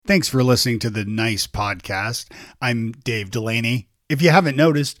Thanks for listening to the Nice Podcast. I'm Dave Delaney. If you haven't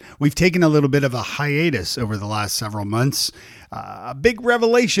noticed, we've taken a little bit of a hiatus over the last several months. A big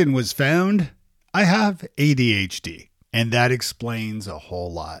revelation was found. I have ADHD, and that explains a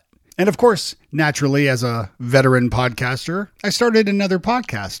whole lot. And of course, naturally, as a veteran podcaster, I started another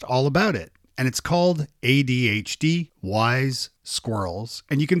podcast all about it. And it's called ADHD Wise Squirrels.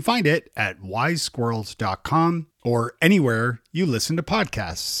 And you can find it at wisesquirrels.com or anywhere you listen to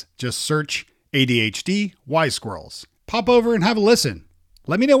podcasts. Just search ADHD Wise Squirrels. Pop over and have a listen.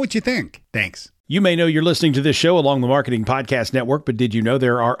 Let me know what you think. Thanks. You may know you're listening to this show along the Marketing Podcast Network, but did you know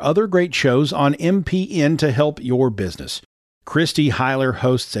there are other great shows on MPN to help your business? Christy Heiler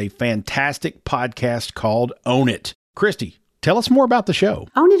hosts a fantastic podcast called Own It. Christy, tell us more about the show.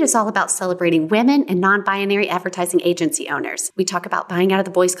 Own It is all about celebrating women and non-binary advertising agency owners. We talk about buying out of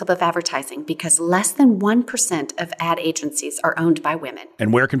the Boys Club of Advertising because less than 1% of ad agencies are owned by women.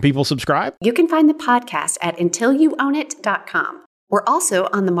 And where can people subscribe? You can find the podcast at untilyouownit.com. We're also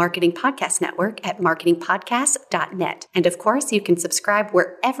on the Marketing Podcast Network at marketingpodcast.net. And of course, you can subscribe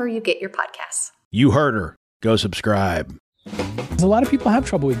wherever you get your podcasts. You heard her. Go subscribe. A lot of people have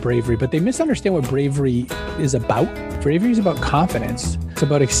trouble with bravery, but they misunderstand what bravery is about. Bravery is about confidence. It's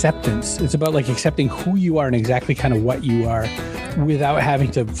about acceptance. It's about like accepting who you are and exactly kind of what you are without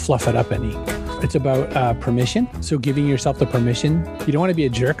having to fluff it up any. It's about permission. So giving yourself the permission. You don't want to be a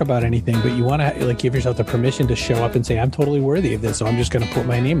jerk about anything, but you want to like give yourself the permission to show up and say, I'm totally worthy of this. So I'm just going to put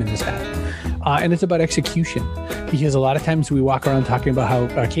my name in this hat. And it's about execution, because a lot of times we walk around talking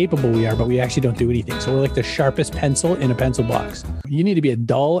about how capable we are, but we actually don't do anything. So we're like the sharpest pencil in a pencil box. You need to be a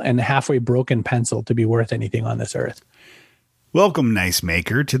dull and halfway broken pencil to be worth anything on this earth. Welcome, Nice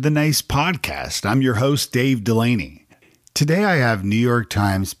Maker, to the Nice Podcast. I'm your host, Dave Delaney. Today I have New York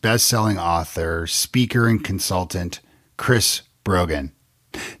Times bestselling author, speaker, and consultant, Chris Brogan.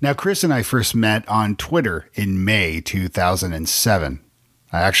 Now, Chris and I first met on Twitter in May 2007.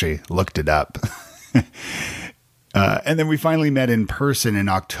 I actually looked it up. And then we finally met in person in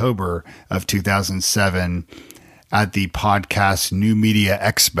October of 2007 at the podcast New Media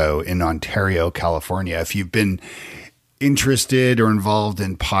Expo in Ontario, California. If you've been interested or involved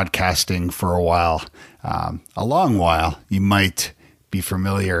in podcasting for a while, a long while, you might be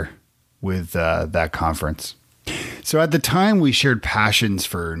familiar with that conference. So at the time, we shared passions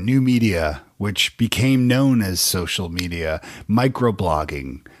for new media, which became known as social media,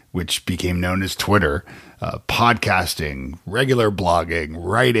 microblogging, which became known as Twitter, podcasting, regular blogging,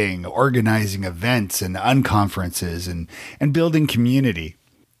 writing, organizing events and unconferences, and building community.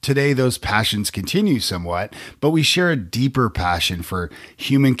 Today, those passions continue somewhat, but we share a deeper passion for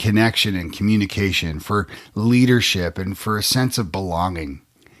human connection and communication, for leadership, and for a sense of belonging.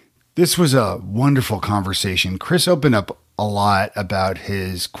 This was a wonderful conversation. Chris opened up a lot about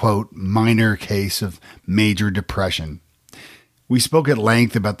his, quote, minor case of major depression. We spoke at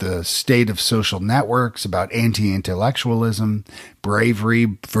length about the state of social networks, about anti-intellectualism,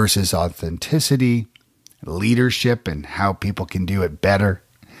 bravery versus authenticity, leadership and how people can do it better,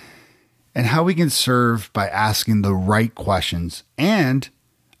 and how we can serve by asking the right questions, and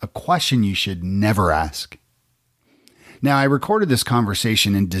a question you should never ask. Now, I recorded this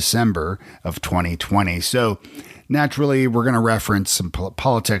conversation in December of 2020, so naturally we're going to reference some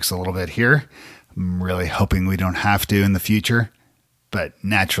politics a little bit here. I'm really hoping we don't have to in the future, but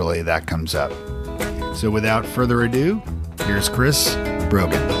naturally that comes up. So without further ado, here's Chris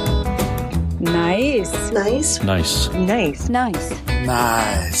Brogan. Nice. Nice. Nice. Nice. Nice.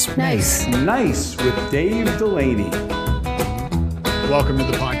 Nice. Nice. Nice with Dave Delaney. Welcome to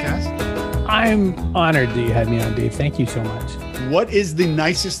the podcast. I'm honored that you had me on, Dave. Thank you so much. What is the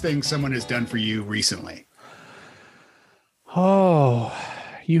nicest thing someone has done for you recently? Oh,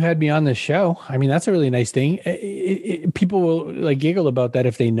 you had me on this show. I mean, that's a really nice thing. People will like giggle about that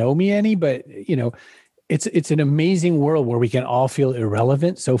if they know me any, but you know, it's an amazing world where we can all feel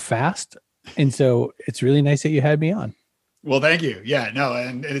irrelevant so fast. And so it's really nice that you had me on. Well, thank you. Yeah, no,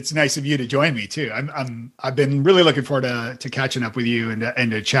 and it's nice of you to join me too. I've been really looking forward to catching up with you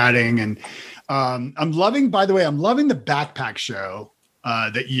and to chatting. And I'm loving the backpack show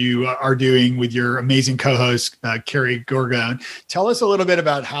that you are doing with your amazing co-host Carrie Gorgone. Tell us a little bit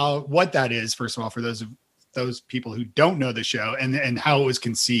about what that is, first of all, for those people who don't know the show, and how it was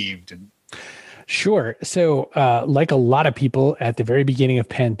conceived. Sure. So like a lot of people at the very beginning of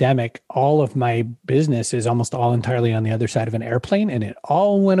pandemic, all of my business is almost all entirely on the other side of an airplane, and it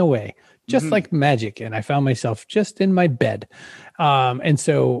all went away just like magic. And I found myself just in my bed. And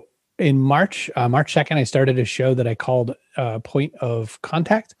so in March 2nd, I started a show that I called Point of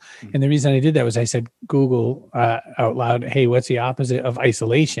Contact. And the reason I did that was I said, Google out loud, hey, what's the opposite of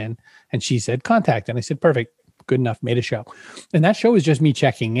isolation? And she said contact. And I said, perfect, good enough, made a show. And that show was just me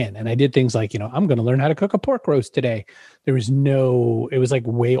checking in. And I did things like, I'm going to learn how to cook a pork roast today. It was like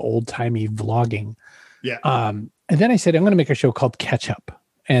way old timey vlogging. Yeah. And then I said, I'm going to make a show called Catch Up.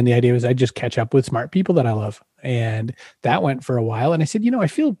 And the idea was I just catch up with smart people that I love. And that went for a while. And I said, I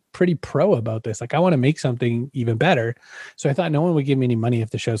feel pretty pro about this. Like I want to make something even better. So I thought no one would give me any money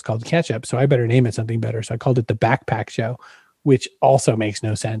if the show's called Catch Up. So I better name it something better. So I called it The Backpack Show, which also makes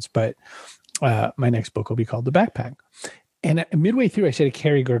no sense. But my next book will be called The Backpack. And midway through, I said to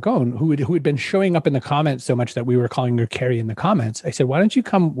Carrie Gorgone, who had been showing up in the comments so much that we were calling her Carrie in the comments, I said, why don't you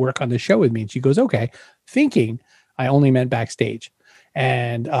come work on the show with me? And she goes, okay, thinking I only meant backstage.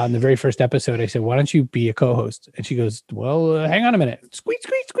 And on the very first episode, I said, why don't you be a co-host? And she goes, well, hang on a minute. Squeak,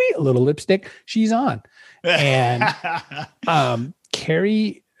 squeak, squeak, a little lipstick. She's on. And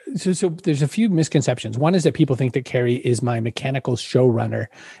Carrie, so there's a few misconceptions. One is that people think that Carrie is my mechanical showrunner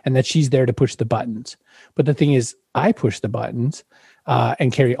and that she's there to push the buttons. But the thing is, I push the buttons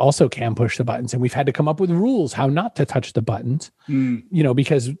and Carrie also can push the buttons. And we've had to come up with rules how not to touch the buttons,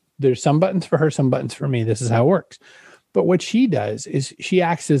 because there's some buttons for her, some buttons for me. This is how it works. But what she does is she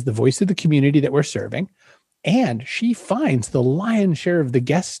acts as the voice of the community that we're serving, and she finds the lion's share of the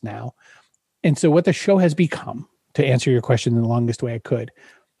guests now. And so what the show has become, to answer your question in the longest way I could,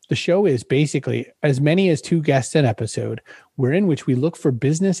 the show is basically as many as 2 guests an episode, wherein which we look for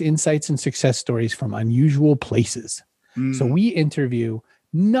business insights and success stories from unusual places. So we interview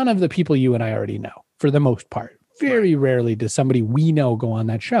none of the people you and I already know, for the most part. Very rarely does somebody we know go on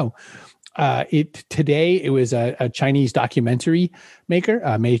that show. Today it was a Chinese documentary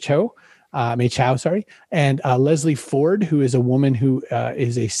maker, Mei Chao, and Leslie Ford, who is a woman who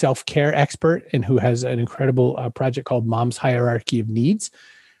is a self-care expert and who has an incredible project called Mom's Hierarchy of Needs.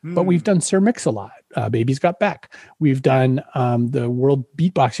 But we've done Sir Mix-a-Lot, Baby's Got Back. We've done the world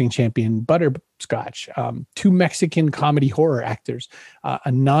beatboxing champion Butterscotch, 2 Mexican comedy horror actors,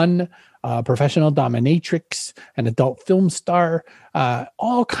 a nun, professional dominatrix, an adult film star,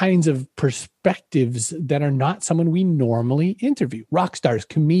 all kinds of perspectives that are not someone we normally interview, rock stars,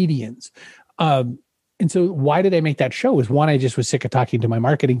 comedians. And so why did I make that show? Is one, I just was sick of talking to my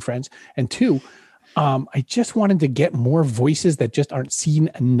marketing friends. And 2, I just wanted to get more voices that just aren't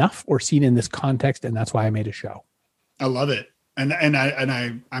seen enough or seen in this context. And that's why I made a show. I love it. And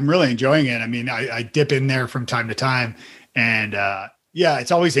I'm really enjoying it. I mean, I dip in there from time to time, and yeah,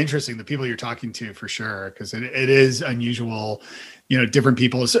 it's always interesting, the people you're talking to, for sure, because it is unusual, different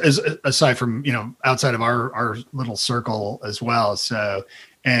people aside from, outside of our little circle as well. So,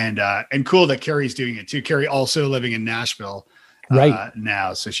 and cool that Carrie's doing it too. Carrie also living in Nashville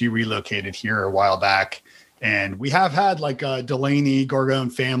now. So she relocated here a while back, and we have had like a Delaney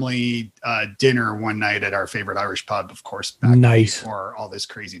Gorgone family dinner one night at our favorite Irish pub, of course, back before all this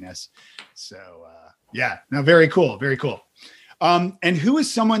craziness. So yeah, no, very cool. Very cool. And who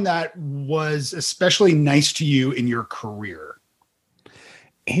is someone that was especially nice to you in your career?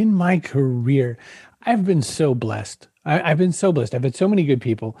 In my career, I've been so blessed. I've been so blessed. I've had so many good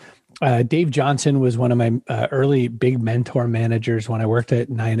people. Dave Johnson was one of my early big mentor managers when I worked at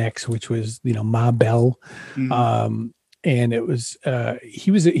 9X, which was, Ma Bell. And it was, he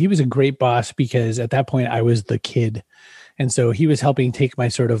was a great boss because at that point I was the kid. And so he was helping take my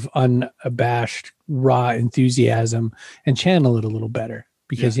sort of unabashed, raw enthusiasm and channel it a little better.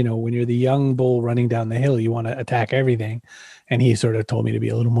 Because, when you're the young bull running down the hill, you want to attack everything. And he sort of told me to be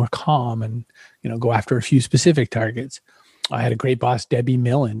a little more calm and, go after a few specific targets. I had a great boss, Debbie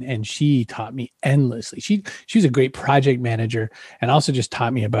Millen, and she taught me endlessly. She was a great project manager and also just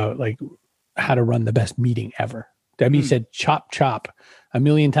taught me about like how to run the best meeting ever. Debbie said, chop, chop a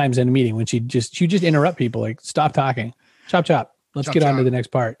million times in a meeting when she just interrupt people, like, stop talking, chop, chop. Let's get on to the next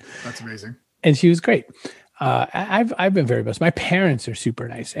part. That's amazing. And she was great. I've been very blessed. My parents are super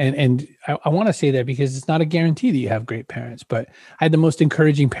nice. And I want to say that because it's not a guarantee that you have great parents, but I had the most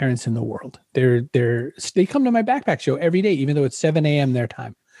encouraging parents in the world. They come to my backpack show every day, even though it's 7 a.m. their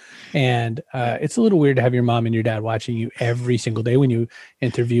time. And it's a little weird to have your mom and your dad watching you every single day when you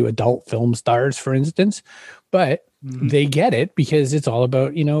interview adult film stars, for instance, but they get it because it's all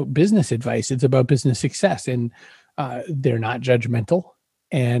about, business advice. It's about business success, and they're not judgmental.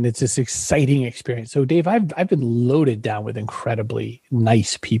 And it's this exciting experience. So Dave, I've been loaded down with incredibly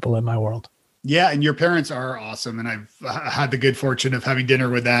nice people in my world. Yeah. And your parents are awesome. And I've had the good fortune of having dinner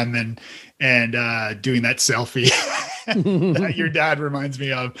with them and doing that selfie that your dad reminds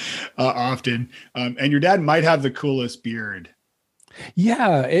me of often. And your dad might have the coolest beard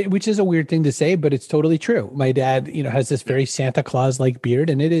Yeah, which is a weird thing to say, but it's totally true. My dad, has this very Santa Claus-like beard,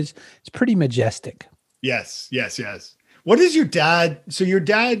 and it's pretty majestic. Yes. What is your dad? So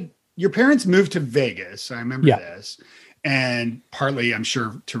your parents moved to Vegas. I remember this, and partly, I'm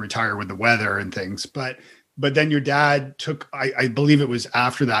sure, to retire with the weather and things. But then your dad took, I believe it was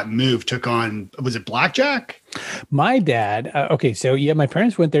after that move, took on, was it blackjack? My dad, my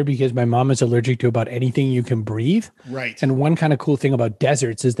parents went there because my mom is allergic to about anything you can breathe. Right. And one kind of cool thing about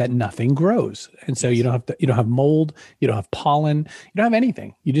deserts is that nothing grows. And so you don't have mold, you don't have pollen, you don't have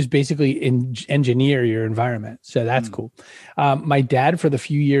anything. You just basically engineer your environment. So that's cool. My dad, for the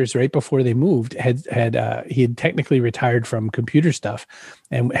few years right before they moved, he had technically retired from computer stuff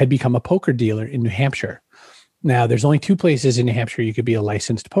and had become a poker dealer in New Hampshire. Now, there's only 2 places in New Hampshire you could be a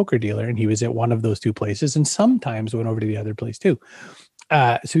licensed poker dealer, and he was at one of those 2 places, and sometimes went over to the other place too.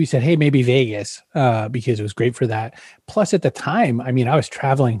 So he said, hey, maybe Vegas, because it was great for that. Plus, at the time, I was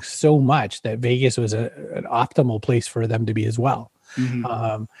traveling so much that Vegas was an optimal place for them to be as well.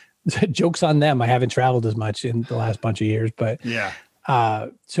 Mm-hmm. Joke's on them. I haven't traveled as much in the last bunch of years, but yeah.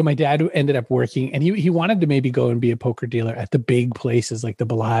 So my dad ended up working, and he wanted to maybe go and be a poker dealer at the big places like the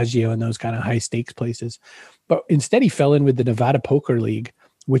Bellagio and those kind of high stakes places. But instead he fell in with the Nevada Poker League,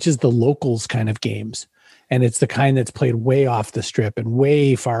 which is the locals kind of games. And it's the kind that's played way off the strip and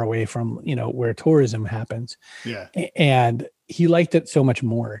way far away from, where tourism happens. Yeah. And he liked it so much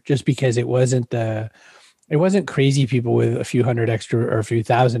more just because it wasn't crazy people with a few hundred extra or a few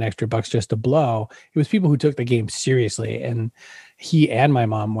thousand extra bucks just to blow. It was people who took the game seriously. And he and my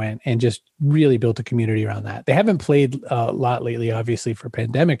mom went and just really built a community around that. They haven't played a lot lately, obviously for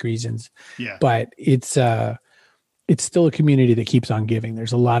pandemic reasons, but it's still a community that keeps on giving.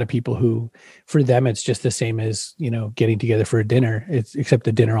 There's a lot of people who, for them, it's just the same as, getting together for a dinner, except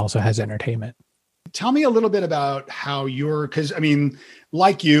the dinner also has entertainment. Tell me a little bit about how because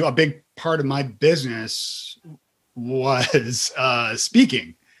like you, a big part of my business was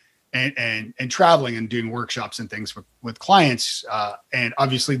speaking and traveling and doing workshops and things with clients. And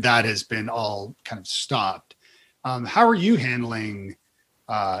obviously that has been all kind of stopped. How are you handling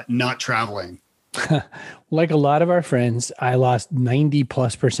not traveling? Like a lot of our friends, I lost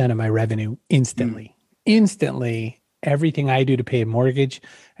 90+% of my revenue instantly. Instantly. Everything I do to pay a mortgage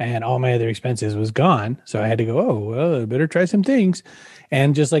and all my other expenses was gone. So I had to go, I better try some things.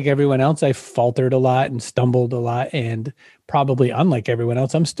 And just like everyone else, I faltered a lot and stumbled a lot. And probably unlike everyone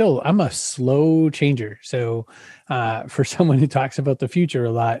else, I'm a slow changer. So for someone who talks about the future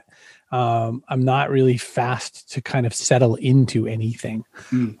a lot, I'm not really fast to kind of settle into anything.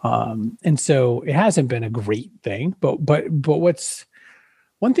 And so it hasn't been a great thing, but what's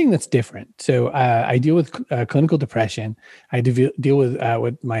one thing that's different. So I deal with clinical depression. I deal with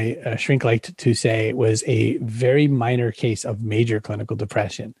what my shrink liked to say was a very minor case of major clinical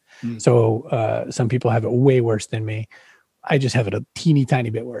depression. So some people have it way worse than me. I just have it a teeny tiny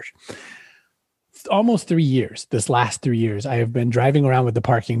bit worse. Almost 3 years, this last 3 years, I have been driving around with the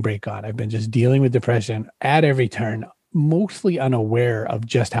parking brake on. I've been just dealing with depression at every turn, mostly unaware of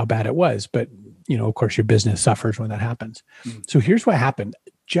just how bad it was. But, of course, your business suffers when that happens. So here's what happened.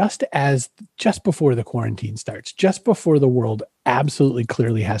 Just before the quarantine starts, just before the world absolutely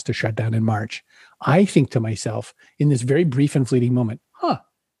clearly has to shut down in March, I think to myself in this very brief and fleeting moment,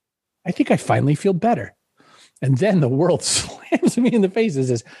 I think I finally feel better. And then the world slams me in the face and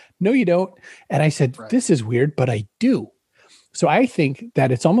says, no, you don't. And I said, This is weird, but I do. So I think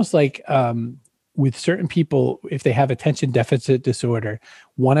that it's almost like with certain people, if they have attention deficit disorder,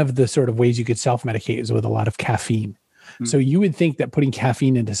 one of the sort of ways you could self-medicate is with a lot of caffeine. So you would think that putting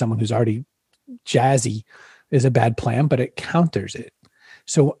caffeine into someone who's already jazzy is a bad plan, but it counters it.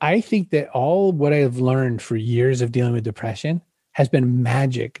 So I think that all what I've learned for years of dealing with depression has been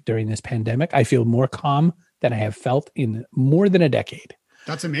magic during this pandemic. I feel more calm than I have felt in more than a decade.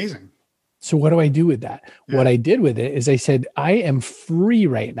 That's amazing. So what do I do with that? Yeah. What I did with it is I said, I am free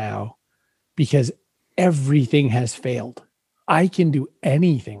right now because everything has failed. I can do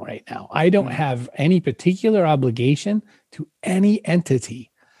anything right now. I don't have any particular obligation to any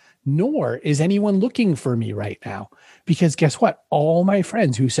entity, nor is anyone looking for me right now. Because guess what? All my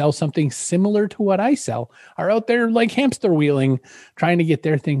friends who sell something similar to what I sell are out there like hamster wheeling, trying to get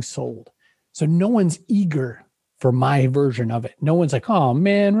their things sold. So no one's eager for my version of it. No one's like, oh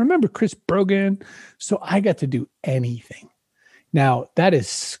man, remember Chris Brogan? So I got to do anything. Now, that is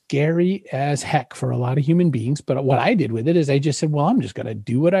scary as heck for a lot of human beings. But what I did with it is I just said, well, I'm just going to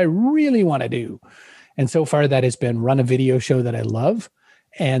do what I really want to do. And so far, that has been run a video show that I love.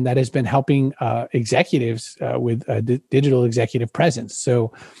 And that has been helping executives with digital executive presence.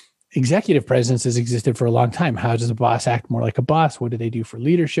 So executive presence has existed for a long time. How does a boss act more like a boss? What do they do for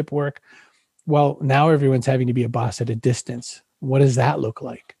leadership work? Well, now everyone's having to be a boss at a distance. What does that look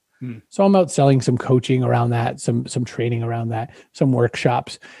like? So I'm out selling some coaching around that, some training around that, some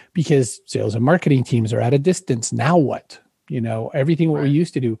workshops, because sales and marketing teams are at a distance. Now what? Everything what we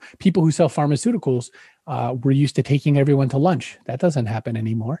used to do. People who sell pharmaceuticals were used to taking everyone to lunch. That doesn't happen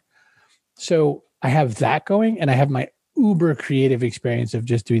anymore. So I have that going, and I have my uber creative experience of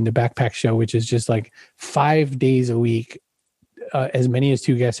just doing the Backpack Show, which is just like 5 days a week, as many as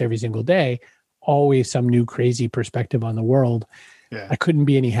 2 guests every single day, always some new crazy perspective on the world. Yeah. I couldn't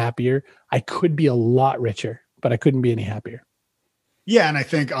be any happier. I could be a lot richer, but I couldn't be any happier. Yeah. And I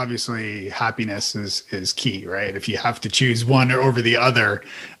think obviously happiness is key, right? If you have to choose one or over the other,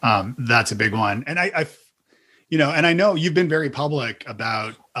 that's a big one. And I know you've been very public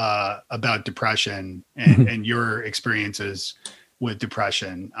about depression and your experiences with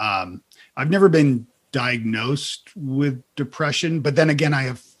depression. I've never been diagnosed with depression, but then again, I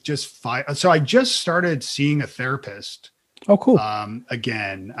have so I just started seeing a therapist. Oh, cool.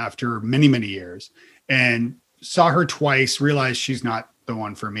 Again, after many, many years, and saw her twice, realized she's not the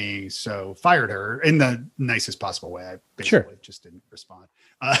one for me. So fired her in the nicest possible way. I basically just didn't respond.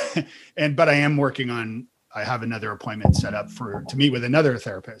 But I am working on, I have another appointment set up to meet with another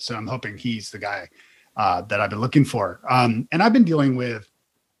therapist. So I'm hoping he's the guy that I've been looking for. And I've been dealing with,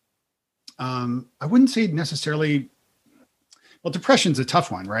 I wouldn't say necessarily, well, depression's a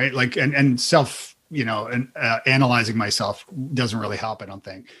tough one, right? Like, and self, analyzing myself doesn't really help, I don't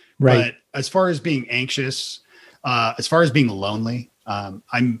think. Right. But as far as being anxious, as far as being lonely,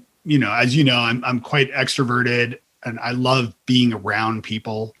 I'm quite extroverted and I love being around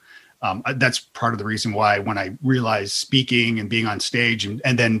people. That's part of the reason why when I realized speaking and being on stage and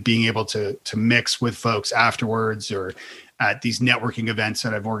then being able to mix with folks afterwards or at these networking events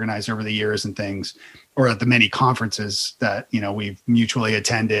that I've organized over the years and things, or at the many conferences that, we've mutually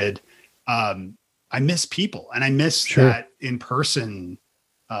attended, I miss people and I miss that in-person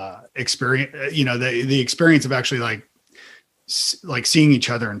experience, the experience of actually like seeing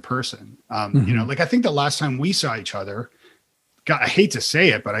each other in person. I think the last time we saw each other, God, I hate to say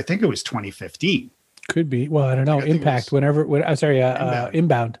it, but I think it was 2015. Could be. Well, I don't know. Impact,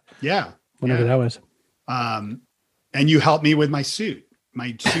 Inbound. Yeah. Whenever that was. And you helped me with my suit.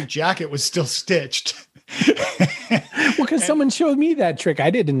 My suit jacket was still stitched. Well, because someone showed me that trick. I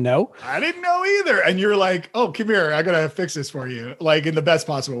didn't know. I didn't know either. And you're like, oh, come here. I got to fix this for you. Like in the best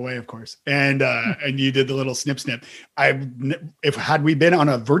possible way, of course. And you did the little snip. Had we been on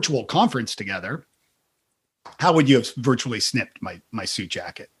a virtual conference together, how would you have virtually snipped my suit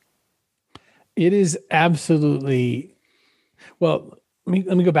jacket? It is absolutely, well,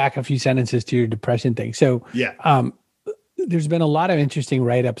 let me go back a few sentences to your depression thing. So there's been a lot of interesting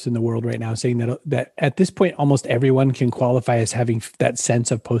write-ups in the world right now saying that at this point, almost everyone can qualify as having that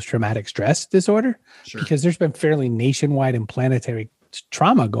sense of post-traumatic stress disorder, because there's been fairly nationwide and planetary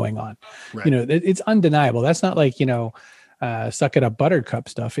trauma going on. Right. It's undeniable. That's not like, suck it up buttercup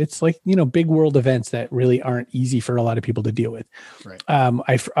stuff. It's like, big world events that really aren't easy for a lot of people to deal with. Right.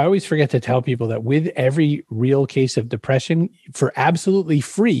 I always forget to tell people that with every real case of depression, for absolutely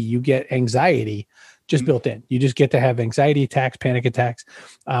free, you get anxiety just built in. You just get to have anxiety attacks, panic attacks.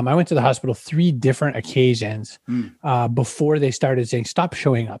 I went to the hospital 3 different occasions before they started saying, stop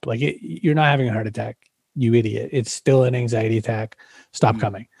showing up. Like you're not having a heart attack, you idiot. It's still an anxiety attack. Stop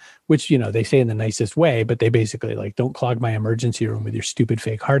coming, which, they say in the nicest way, but they basically like, don't clog my emergency room with your stupid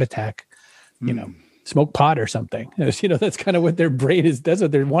fake heart attack, smoke pot or something. That's kind of what their brain is. That's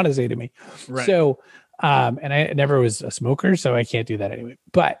what they want to say to me. Right. So, and I never was a smoker, so I can't do that anyway,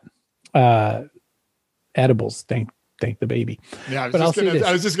 but, edibles, thank the baby. Yeah,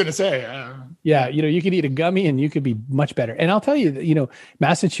 I was just gonna say. You could eat a gummy and you could be much better. And I'll tell you,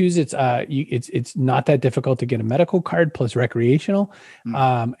 Massachusetts, it's not that difficult to get a medical card plus recreational.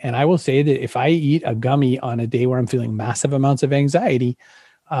 And I will say that if I eat a gummy on a day where I'm feeling massive amounts of anxiety,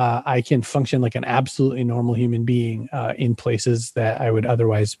 I can function like an absolutely normal human being in places that I would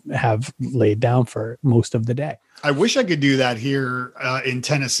otherwise have laid down for most of the day. I wish I could do that here in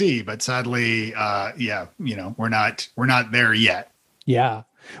Tennessee, but sadly, we're not there yet. Yeah.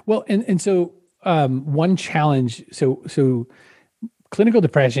 Well, and so one challenge, so clinical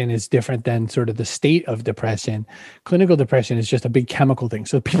depression is different than sort of the state of depression. Clinical depression is just a big chemical thing.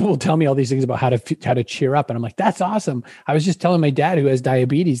 So people will tell me all these things about how to cheer up. And I'm like, that's awesome. I was just telling my dad who has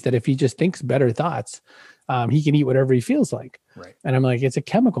diabetes that if he just thinks better thoughts, he can eat whatever he feels like. Right. And I'm like, it's a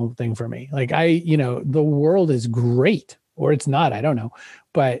chemical thing for me. Like the world is great, or it's not, I don't know.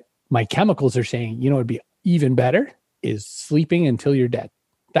 But my chemicals are saying, it'd be even better is sleeping until you're dead.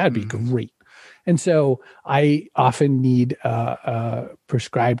 That'd be great. And so I often need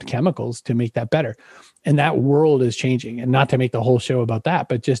prescribed chemicals to make that better. And that world is changing. And not to make the whole show about that,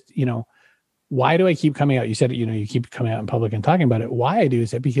 but just, why do I keep coming out? You said, you keep coming out in public and talking about it. Why I do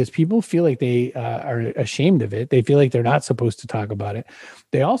is that because people feel like they are ashamed of it. They feel like they're not supposed to talk about it.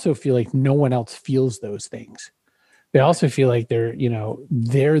 They also feel like no one else feels those things. They also feel like they're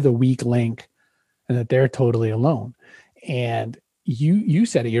the weak link and that they're totally alone. And you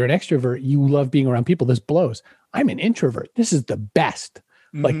said it, you're an extrovert. You love being around people. This blows. I'm an introvert. This is the best.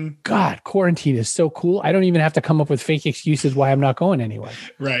 Like, God, quarantine is so cool. I don't even have to come up with fake excuses why I'm not going anywhere.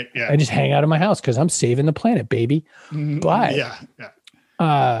 Right. Yeah. I just hang out in my house because I'm saving the planet, baby. But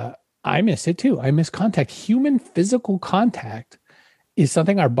I miss it too. I miss contact. Human physical contact is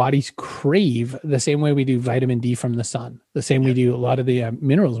something our bodies crave the same way we do vitamin D from the sun, the same we do a lot of the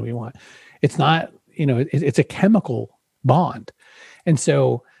minerals we want. It's not, it's a chemical bond. And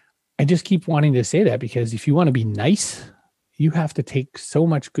so I just keep wanting to say that because if you want to be nice, you have to take so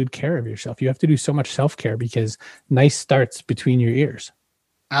much good care of yourself. You have to do so much self-care because nice starts between your ears.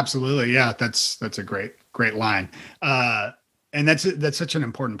 Absolutely. Yeah. That's a great line. And that's such an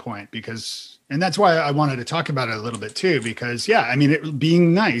important point and that's why I wanted to talk about it a little bit too, because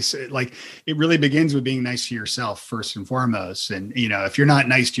being nice, it really begins with being nice to yourself first and foremost. And, if you're not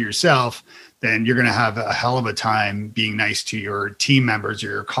nice to yourself, then you're going to have a hell of a time being nice to your team members or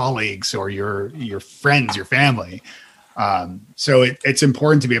your colleagues or your friends, your family. So it's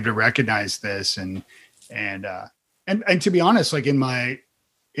important to be able to recognize this and to be honest, like in my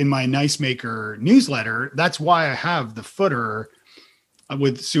Nice Maker newsletter, that's why I have the footer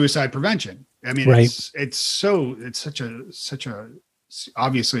with suicide prevention. I mean, right. it's such a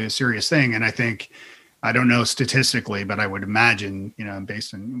obviously a serious thing. And I think, I don't know statistically, but I would imagine,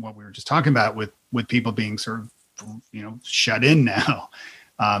 based on what we were just talking about with people being sort of, shut in now,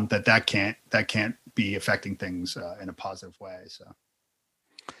 that can't be affecting things in a positive way. So.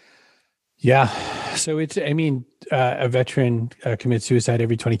 Yeah. So a veteran commits suicide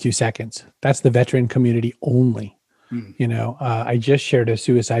every 22 seconds. That's the veteran community only. I just shared a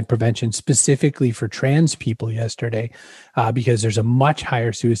suicide prevention specifically for trans people yesterday because there's a much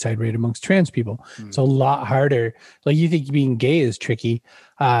higher suicide rate amongst trans people. It's a lot harder. Like you think being gay is tricky,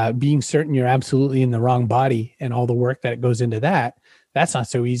 being certain you're absolutely in the wrong body and all the work that goes into that's not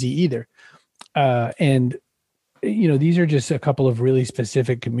so easy either. And these are just a couple of really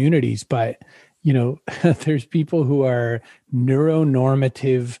specific communities, but there's people who are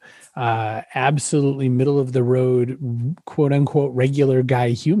neuronormative, absolutely middle of the road, quote unquote, regular guy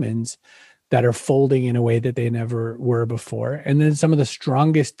humans that are folding in a way that they never were before. And then some of the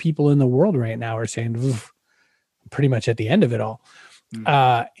strongest people in the world right now are saying, pretty much at the end of it all.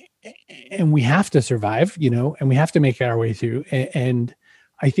 And we have to survive, and we have to make our way through. And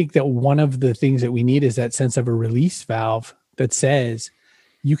I think that one of the things that we need is that sense of a release valve that says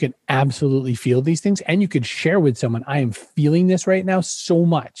you can absolutely feel these things and you can share with someone, I am feeling this right now so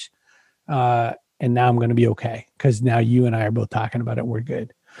much. And now I'm going to be okay because now you and I are both talking about it. We're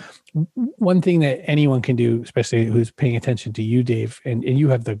good. One thing that anyone can do, especially who's paying attention to you, Dave, and you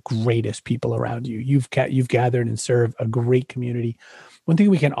have the greatest people around you. You've gathered and served a great community. One thing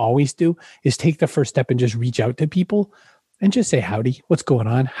we can always do is take the first step and just reach out to people and just say, howdy, what's going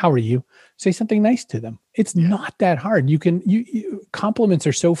on? How are you? Say something nice to them. It's not that hard. Compliments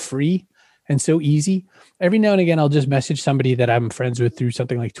are so free and so easy. Every now and again, I'll just message somebody that I'm friends with through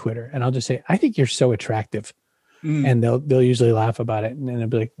something like Twitter. And I'll just say, I think you're so attractive. And they'll usually laugh about it. And then they'll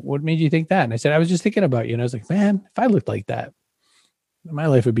be like, what made you think that? And I said, I was just thinking about you. And I was like, man, if I looked like that, my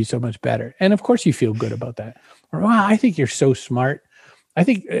life would be so much better. And of course you feel good about that. Or, wow, I think you're so smart. I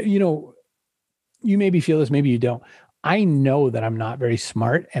think, you maybe feel this, maybe you don't. I know that I'm not very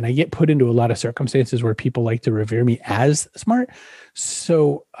smart and I get put into a lot of circumstances where people like to revere me as smart.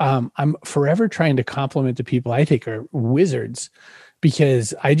 So I'm forever trying to compliment the people I think are wizards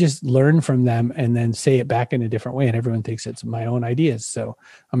because I just learn from them and then say it back in a different way. And everyone thinks it's my own ideas. So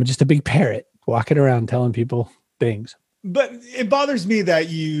I'm just a big parrot walking around telling people things. But it bothers me that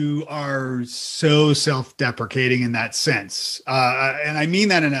you are so self-deprecating in that sense. And I mean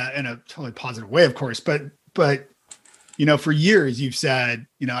that in a totally positive way, of course, but for years you've said,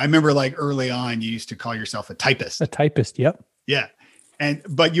 I remember like early on, you used to call yourself a typist. A typist. Yep. Yeah.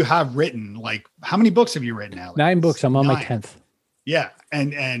 But you have written how many books have you written now? 9 books. I'm on my 10th. Yeah.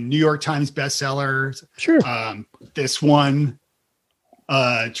 And New York Times bestsellers. Sure. This one,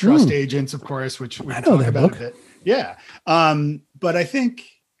 Trust Agents, of course, which we can talk about a bit. Yeah. But I think,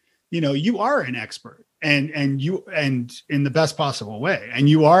 you are an expert and in the best possible way. And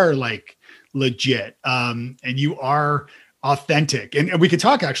you are like legit. And you are authentic. And we could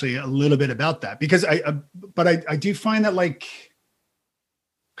talk actually a little bit about that, because I do find that, like,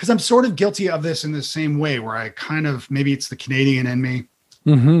 because I'm sort of guilty of this in the same way, where I kind of, maybe it's the Canadian in me,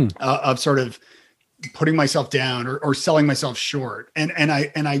 of sort of putting myself down or selling myself short. And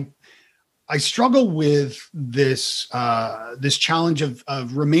I struggle with this challenge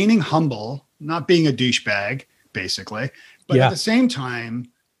of remaining humble, not being a douchebag, basically, but at the same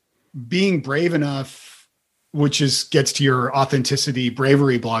time being brave enough, which gets to your authenticity,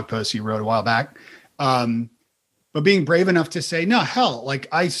 bravery blog post you wrote a while back. But being brave enough to say, no, hell, like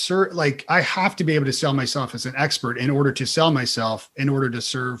I have to be able to sell myself as an expert in order to sell myself, in order to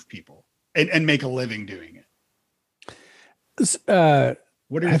serve people and make a living doing it.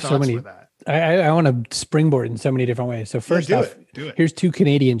 What are your thoughts with that? I want to springboard in so many different ways. So first off, do it. Here's 2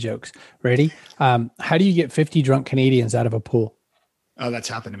 Canadian jokes. Ready? How do you get 50 drunk Canadians out of a pool? Oh, that's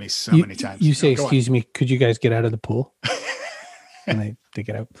happened to me so many times. You say, excuse me, could you guys get out of the pool? And they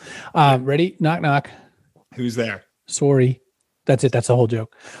get out. Ready? Knock, knock. Who's there? Sorry. That's it. That's the whole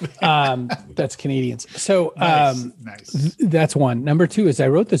joke. That's Canadians. So nice. That's one. Number 2 is I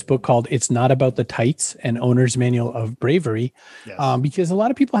wrote this book called It's Not About the Tights, an Owner's Manual of Bravery, because a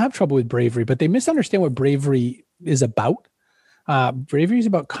lot of people have trouble with bravery, but they misunderstand what bravery is about. Bravery is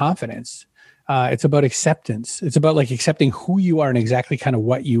about confidence. It's about acceptance. It's about like accepting who you are and exactly kind of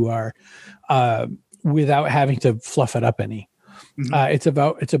what you are, without having to fluff it up any. It's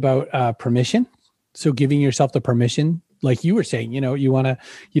about permission. So giving yourself the permission, like you were saying, you don't want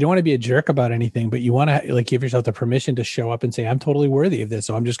to be a jerk about anything, but you want to like give yourself the permission to show up and say, I'm totally worthy of this.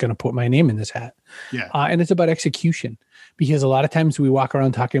 So I'm just going to put my name in this hat. Yeah. And it's about execution, because a lot of times we walk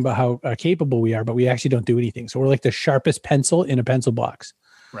around talking about how capable we are, but we actually don't do anything. So we're like the sharpest pencil in a pencil box.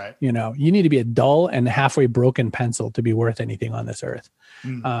 Right. You need to be a dull and halfway broken pencil to be worth anything on this earth.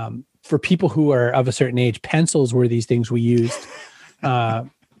 For people who are of a certain age, pencils were these things we used,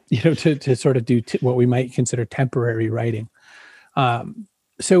 to sort of do what we might consider temporary writing.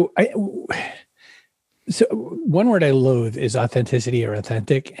 So one word I loathe is authenticity or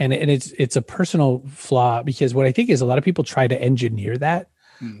authentic. And it's a personal flaw, because what I think is a lot of people try to engineer that.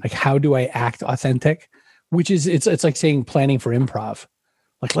 Like, how do I act authentic? Which is, it's like saying planning for improv.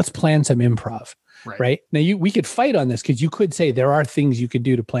 Like, let's plan some improv. Right. Now we could fight on this, because you could say there are things you could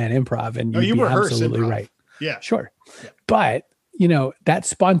do to plan improv, and you'd be absolutely improv. Right. Yeah, sure. Yeah. But that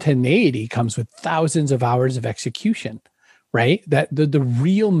spontaneity comes with thousands of hours of execution, right? That the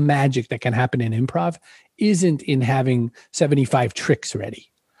real magic that can happen in improv isn't in having 75 tricks ready.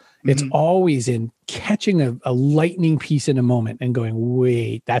 It's always in catching a lightning piece in a moment and going,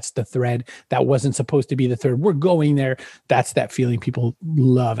 wait, that's the thread. That wasn't supposed to be the thread. We're going there. That's that feeling people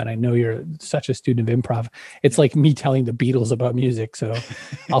love. And I know you're such a student of improv. It's like me telling the Beatles about music, so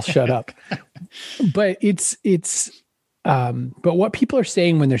I'll shut up. But but what people are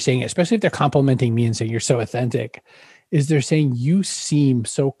saying when they're saying it, especially if they're complimenting me and saying you're so authentic, is they're saying you seem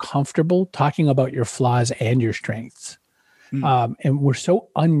so comfortable talking about your flaws and your strengths. And we're so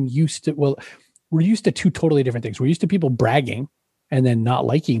unused to, we're used to 2 totally different things. We're used to people bragging and then not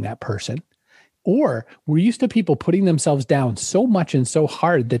liking that person, or we're used to people putting themselves down so much and so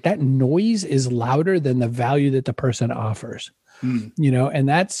hard that noise is louder than the value that the person offers, and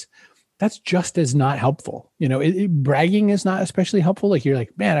that's just as not helpful. Bragging is not especially helpful. Like, you're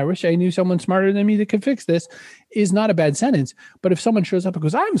like, man, I wish I knew someone smarter than me that could fix this, is not a bad sentence. But if someone shows up and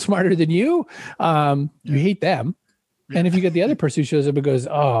goes, I'm smarter than you, you hate them. And if you get the other person who shows up and goes,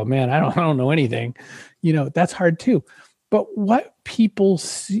 oh man, I don't know anything, that's hard too. But what people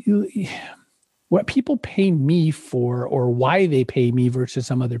pay me for, or why they pay me versus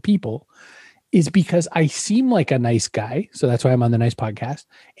some other people, is because I seem like a nice guy. So that's why I'm on the Nice Podcast.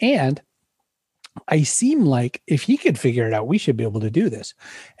 And I seem like if he could figure it out, we should be able to do this.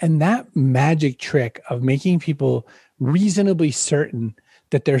 And that magic trick of making people reasonably certain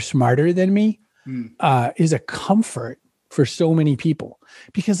that they're smarter than me is a comfort for so many people.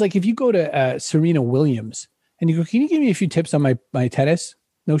 Because like, if you go to Serena Williams and you go, can you give me a few tips on my tennis?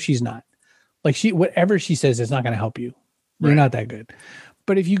 No, she's not. Like, whatever she says is not going to help you. You're not that good.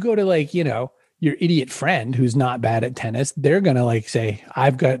 But if you go to like, your idiot friend who's not bad at tennis, they're going to like say,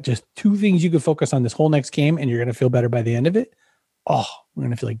 I've got just 2 things you could focus on this whole next game, and you're going to feel better by the end of it. Oh, we're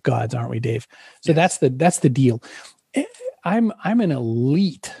going to feel like gods, aren't we, Dave? So that's the deal. I'm an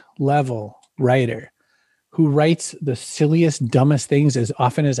elite level writer who writes the silliest, dumbest things as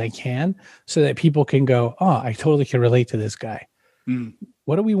often as I can, so that people can go, oh, I totally can relate to this guy.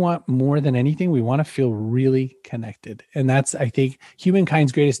 What do we want more than anything? We want to feel really connected. And that's, I think,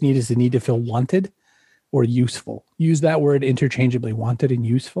 humankind's greatest need is the need to feel wanted or useful. Use that word interchangeably, wanted and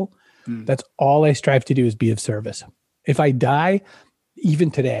useful. That's all I strive to do, is be of service. If I die,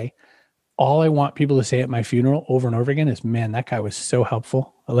 even today, all I want people to say at my funeral over and over again is, man, that guy was so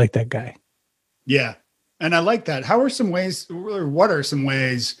helpful. I like that guy. Yeah. And I like that. How are some ways, or what are some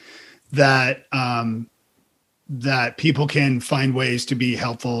ways that, that people can find ways to be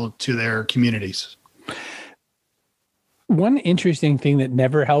helpful to their communities? One interesting thing that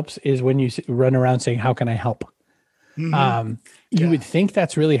never helps is when you run around saying, how can I help? Mm-hmm. You would think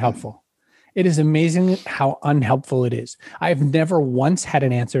that's really helpful. It is amazing how unhelpful it is. I've never once had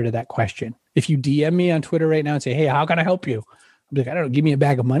an answer to that question. If you DM me on Twitter right now and say, hey, how can I help you? I'm like, I don't know, give me a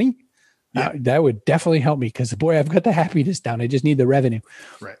bag of money. Yeah. That would definitely help me because, boy, I've got the happiness down. I just need the revenue.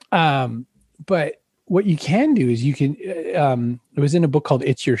 Right. But what you can do is you can, it was in a book called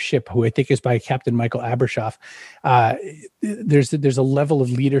It's Your Ship, who I think is by Captain Michael Abrashoff. There's a level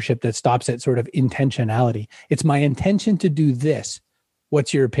of leadership that stops at sort of intentionality. It's my intention to do this.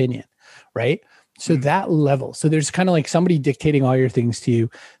 What's your opinion? Right. So that level. So there's kind of like somebody dictating all your things to you.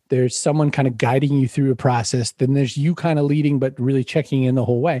 There's someone kind of guiding you through a process. Then there's you kind of leading, but really checking in the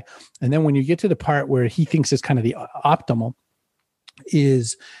whole way. And then when you get to the part where he thinks is kind of the optimal,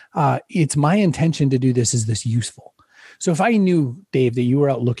 is it's my intention to do this. Is this useful? So if I knew, Dave, that you were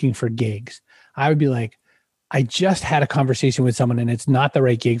out looking for gigs, I would be like, I just had a conversation with someone and it's not the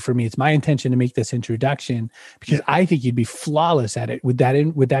right gig for me. It's my intention to make this introduction because I think you'd be flawless at it. Would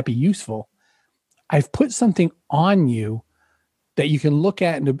that be useful? I've put something on you that you can look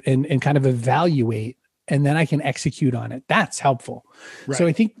at and kind of evaluate, and then I can execute on it. That's helpful. Right. So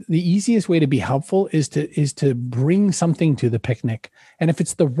I think the easiest way to be helpful is to bring something to the picnic. And if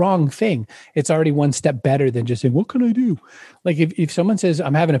it's the wrong thing, it's already one step better than just saying, what can I do? Like if someone says,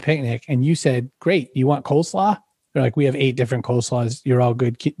 I'm having a picnic and you said, great, you want coleslaw? They're like, we have 8 different coleslaws. You're all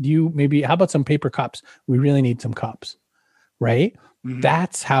good. Do you how about some paper cups? We really need some cups, right? Mm-hmm.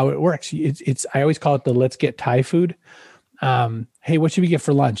 That's how it works. I always call it the let's get Thai food. Hey, what should we get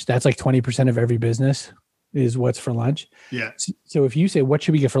for lunch? That's like 20% of every business is what's for lunch. Yeah. So if you say, what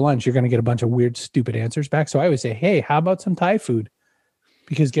should we get for lunch? You're going to get a bunch of weird, stupid answers back. So I would say, hey, how about some Thai food?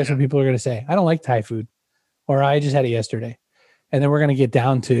 Because guess what people are going to say? I don't like Thai food, or I just had it yesterday. And then we're going to get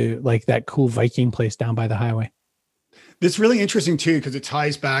down to like that cool Viking place down by the highway. It's really interesting too, because it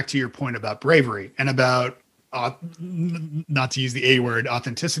ties back to your point about bravery and about, not to use the A word,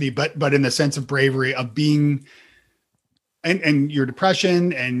 authenticity, but in the sense of bravery of being, and your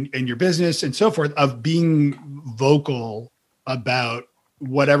depression and your business and so forth, of being vocal about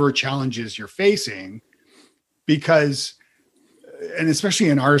whatever challenges you're facing, because, and especially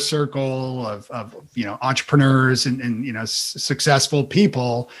in our circle of entrepreneurs and successful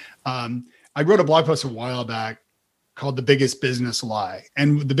people, I wrote a blog post a while back called The Biggest Business Lie.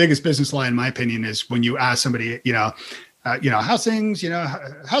 And the biggest business lie, in my opinion, is when you ask somebody, how's things,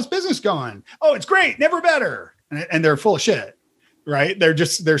 how's business going? Oh, it's great. Never better. And they're full of shit, right?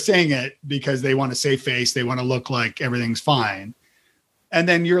 They're saying it because they want to save face. They want to look like everything's fine. And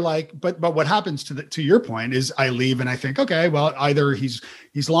then you're like, but what happens to your point is I leave and I think, okay, well, either he's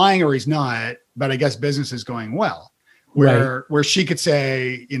lying or he's not, but I guess business is going well. Where she could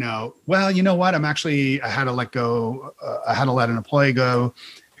say, well, you know what? I had to let an employee go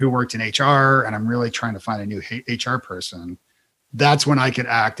who worked in HR, and I'm really trying to find a new HR person. That's when I could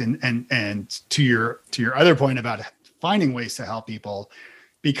act. And to your other point about finding ways to help people,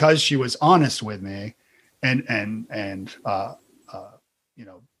 because she was honest with me and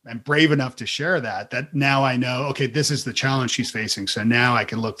brave enough to share that now I know, okay, this is the challenge she's facing. So now I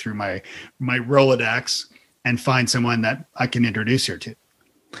can look through my Rolodex and find someone that I can introduce her to.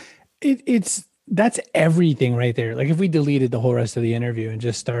 That's everything right there. Like if we deleted the whole rest of the interview and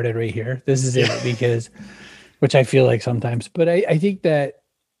just started right here, this is it, because, which I feel like sometimes, but I think that,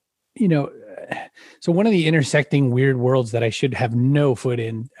 so one of the intersecting weird worlds that I should have no foot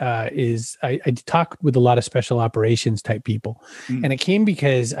in is I talked with a lot of special operations type people. And it came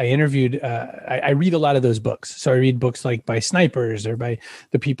because I interviewed, I read a lot of those books. So I read books like by snipers or by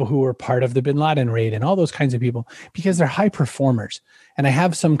the people who were part of the Bin Laden raid and all those kinds of people, because they're high performers. And I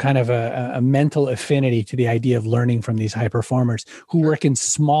have some kind of a mental affinity to the idea of learning from these high performers who work in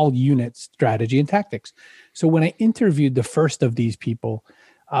small units, strategy and tactics. So when I interviewed the first of these people,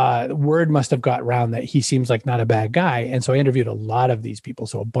 word must have got around that he seems like not a bad guy. And so I interviewed a lot of these people.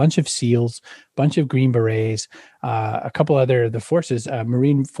 So a bunch of SEALs, a bunch of Green Berets, a couple other, the forces,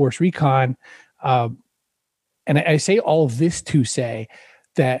 Marine Force Recon. And I say all of this to say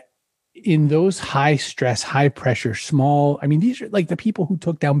that in those high stress, high pressure, these are like the people who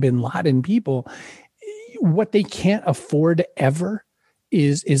took down Bin Laden people. What they can't afford ever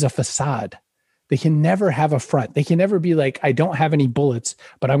is a facade. They can never have a front. They can never be like, I don't have any bullets,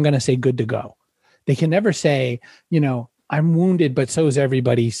 but I'm going to say good to go. They can never say, I'm wounded, but so is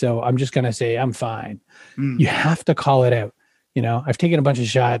everybody. So I'm just going to say I'm fine. You have to call it out. I've taken a bunch of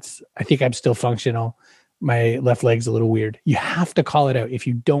shots. I think I'm still functional. My left leg's a little weird. You have to call it out. If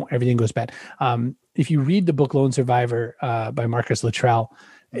you don't, everything goes bad. If you read the book Lone Survivor by Marcus Luttrell,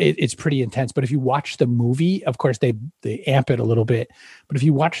 it's pretty intense. But if you watch the movie, of course, they amp it a little bit. But if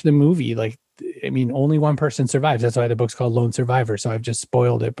you watch the movie, only one person survives. That's why the book's called Lone Survivor. So I've just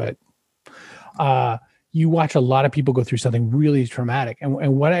spoiled it. But you watch a lot of people go through something really traumatic.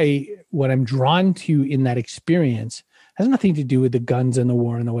 And what I'm drawn to in that experience has nothing to do with the guns and the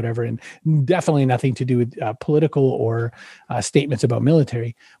war and the whatever, and definitely nothing to do with political or statements about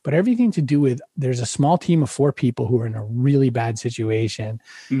military, but everything to do with there's a small team of 4 people who are in a really bad situation,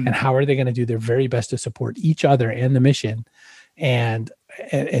 and how are they going to do their very best to support each other and the mission. And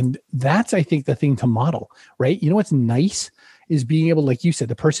that's, I think, the thing to model, right? What's nice is being able, like you said,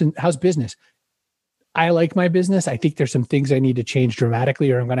 the person, how's business? I like my business. I think there's some things I need to change dramatically,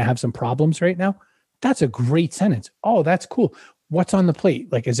 or I'm going to have some problems right now. That's a great sentence. Oh, that's cool. What's on the plate?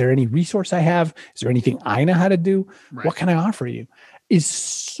 Is there any resource I have? Is there anything I know how to do? Right. What can I offer you? Is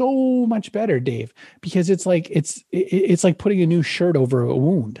so much better, Dave, because it's like putting a new shirt over a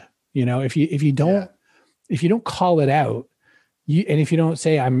wound. If you don't call it out, and if you don't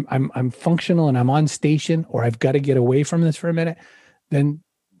say I'm functional and I'm on station, or I've got to get away from this for a minute, then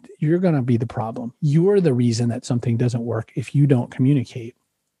you're going to be the problem. You're the reason that something doesn't work if you don't communicate.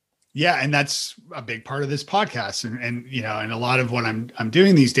 Yeah. And that's a big part of this podcast. And a lot of what I'm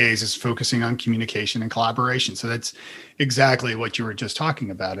doing these days is focusing on communication and collaboration. So that's exactly what you were just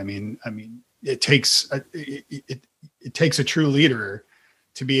talking about. I mean, it takes a true leader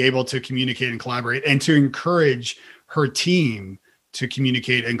to be able to communicate and collaborate, and to encourage her team to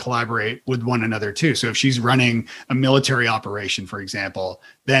communicate and collaborate with one another too. So if she's running a military operation, for example,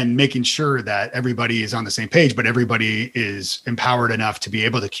 then making sure that everybody is on the same page, but everybody is empowered enough to be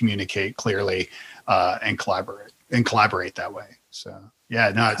able to communicate clearly and collaborate that way. So yeah,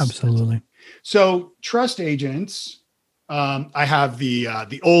 no, absolutely. So Trust Agents, I have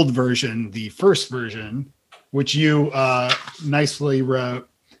the old version, the first version, which you nicely wrote.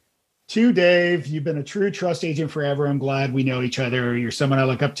 To Dave, you've been a true trust agent forever. I'm glad we know each other. You're someone I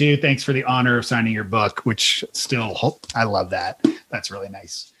look up to. Thanks for the honor of signing your book, which I love that. That's really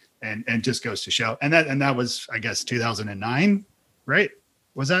nice. And just goes to show. And that was, I guess, 2009, right?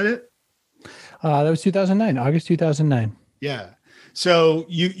 Was that it? That was 2009, August 2009. Yeah. So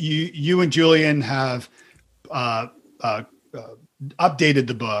you and Julian have updated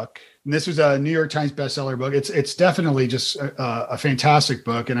the book. And this was a New York Times bestseller book. It's definitely just a fantastic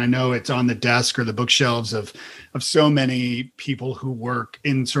book. And I know it's on the desk or the bookshelves of so many people who work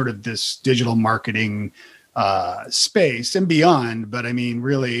in sort of this digital marketing space and beyond. But I mean,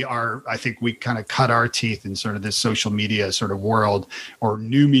 really I think we kind of cut our teeth in sort of this social media sort of world, or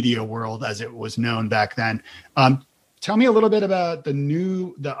new media world as it was known back then. Tell me a little bit about the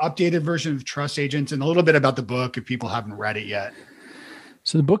updated version of Trust Agents, and a little bit about the book if people haven't read it yet.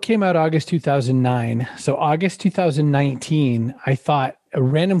 So the book came out August 2009. So August 2019, I thought a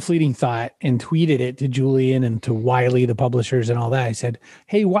random fleeting thought and tweeted it to Julian and to Wiley, the publishers and all that. I said,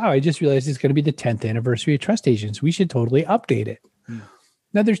 hey, wow, I just realized it's going to be the 10th anniversary of Trust Agents. We should totally update it.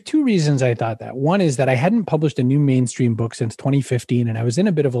 Now, there's 2 reasons I thought that. One is that I hadn't published a new mainstream book since 2015, and I was in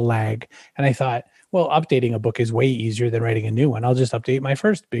a bit of a lag. And I thought, well, updating a book is way easier than writing a new one. I'll just update my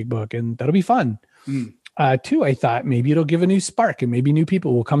first big book and that'll be fun. 2, I thought maybe it'll give a new spark, and maybe new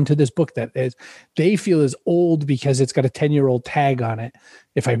people will come to this book that they feel is old because it's got a 10-year-old tag on it.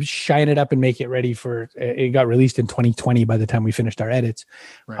 If I shine it up and make it ready it got released in 2020 by the time we finished our edits,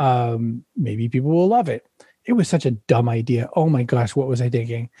 right. Maybe people will love it. It was such a dumb idea. Oh my gosh, what was I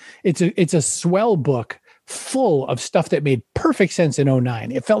thinking? It's a swell book full of stuff that made perfect sense in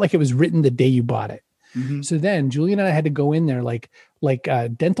 2009. It felt like it was written the day you bought it. Mm-hmm. So then Julian and I had to go in there like a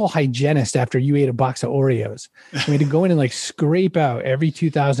dental hygienist after you ate a box of Oreos. We had to go in and scrape out every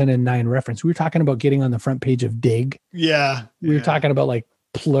 2009 reference. We were talking about getting on the front page of Dig. Yeah. We were talking about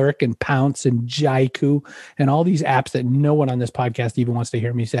Plurk and Pounce and Jaiku and all these apps that no one on this podcast even wants to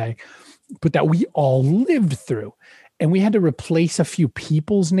hear me say, but that we all lived through. And we had to replace a few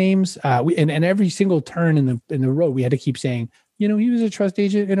people's names. And every single turn in the road, we had to keep saying, he was a trust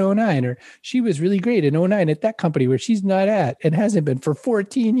agent in 2009, or she was really great in 2009 at that company where she's not at and hasn't been for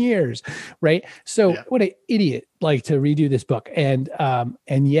 14 years. Right. So What an idiot, to redo this book. And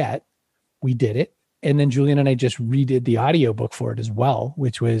yet we did it. And then Julian and I just redid the audiobook for it as well,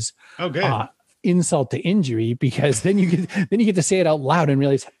 which was insult to injury, because then you get to say it out loud and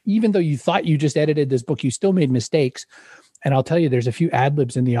realize, even though you thought you just edited this book, you still made mistakes. And I'll tell you, there's a few ad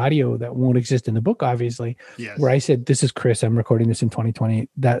libs in the audio that won't exist in the book, obviously, Yes. where I said, "This is Chris. I'm recording this in 2020."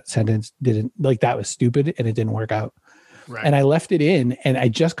 That sentence didn't, like, that was stupid and it didn't work out. Right. And I left it in, and I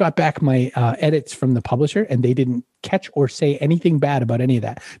just got back my edits from the publisher, and they didn't catch or say anything bad about any of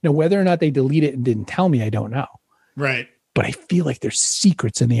that. Now, whether or not they delete it and didn't tell me, I don't know. Right. But I feel like there's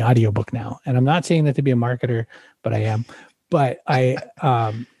secrets in the audiobook now. And I'm not saying that to be a marketer, but I am. But I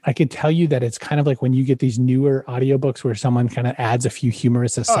can tell you that it's kind of like when you get these newer audiobooks where someone kind of adds a few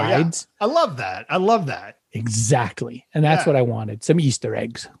humorous asides. I love that. I love that. Exactly. And that's what I wanted. Some Easter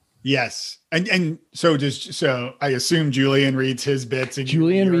eggs. Yes. And so I assume Julian reads his bits. And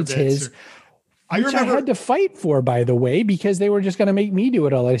Julian reads his. I had to fight for, by the way, because they were just going to make me do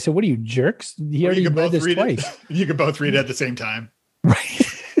it all. I said, "What are you, jerks? He already read this twice." You could both read it at the same time.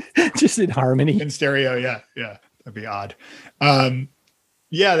 Right. Just in harmony. In stereo. Yeah. Yeah. That'd be odd.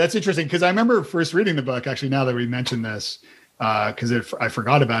 Yeah, that's interesting. Cause I remember first reading the book, actually, now that we mentioned this, cause I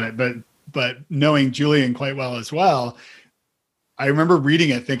forgot about it, but knowing Julian quite well as well, I remember reading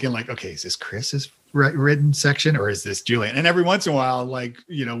it thinking like, okay, is this Chris's written section or is this Julian? And every once in a while, like,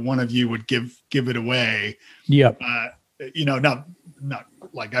 one of you would give it away. Yep. Not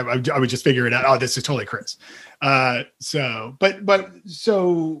like I would just figure it out. Oh, this is totally Chris. So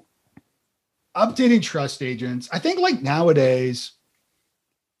updating trust agents. I think like nowadays,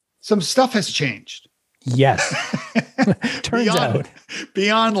 some stuff has changed. Yes. Turns out.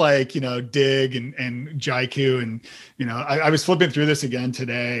 Beyond like, Dig and Jaiku. And, I was flipping through this again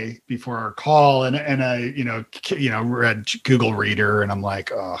today before our call and I, read Google Reader and I'm like,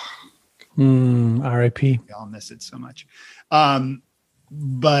 oh, RIP. I'll miss it so much.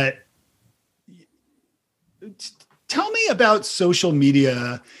 But tell me about social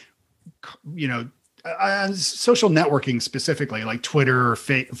media, social networking specifically, like Twitter or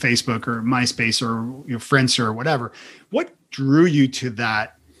Facebook or MySpace or Friendster or whatever. What drew you to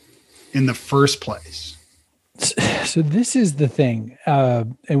that in the first place? So this is the thing.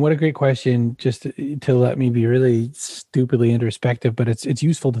 And what a great question, just to let me be really stupidly introspective, but it's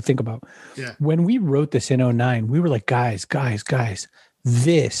useful to think about. Yeah. When we wrote this in 2009, we were like, guys,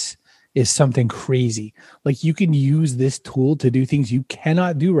 this is something crazy. Like, you can use this tool to do things you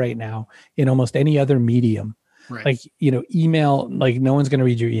cannot do right now in almost any other medium. Right. Like, email, like no one's going to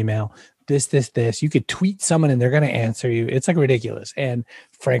read your email. This. You could tweet someone and they're going to answer you. It's like ridiculous. And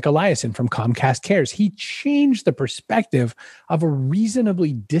Frank Eliason from Comcast Cares, he changed the perspective of a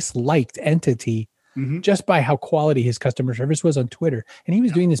reasonably disliked entity just by how quality his customer service was on Twitter. And he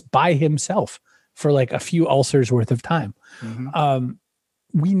was doing this by himself for like a few ulcers worth of time.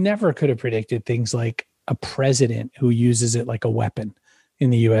 We never could have predicted things like a president who uses it like a weapon in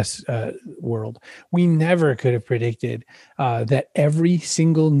the US world. We never could have predicted that every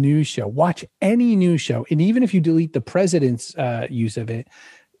single news show, watch any news show, and even if you delete the president's use of it,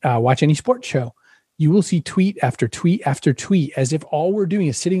 watch any sports show, you will see tweet after tweet after tweet as if all we're doing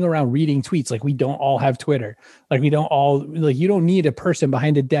is sitting around reading tweets. Like, we don't all have Twitter. Like, we don't all, like, you don't need a person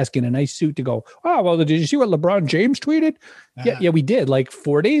behind a desk in a nice suit to go, "Oh, well, did you see what LeBron James tweeted?" Yeah, we did. Like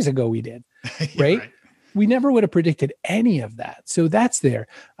 4 days ago we did, right? We never would have predicted any of that. So that's there.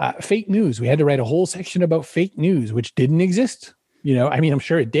 Fake news. We had to write a whole section about fake news, which didn't exist. I'm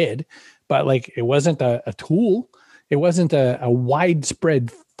sure it did, but like, it wasn't a tool. It wasn't a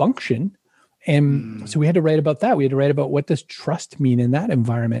widespread function. And so we had to write about that. We had to write about what does trust mean in that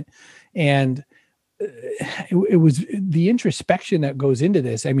environment. And it was the introspection that goes into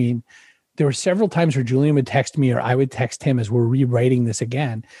this. I mean, there were several times where Julian would text me or I would text him as we're rewriting this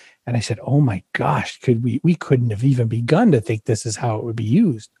again. And I said, "Oh my gosh, we couldn't have even begun to think this is how it would be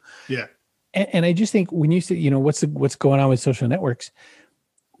used." Yeah. And I just think when you say, what's going on with social networks,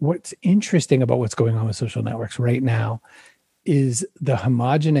 what's interesting about what's going on with social networks right now is the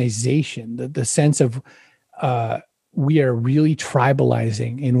homogenization, the sense of we are really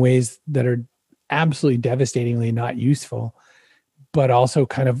tribalizing in ways that are absolutely devastatingly not useful, but also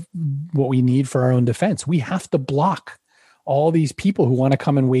kind of what we need for our own defense. We have to block all these people who want to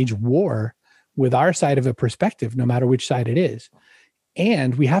come and wage war with our side of a perspective, no matter which side it is.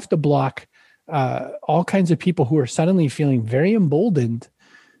 And we have to block all kinds of people who are suddenly feeling very emboldened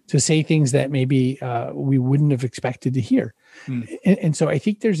to say things that maybe we wouldn't have expected to hear. And so I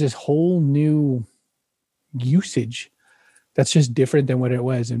think there's this whole new usage that's just different than what it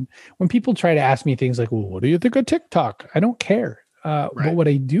was. And when people try to ask me things like, "Well, what do you think of TikTok?" I don't care. But what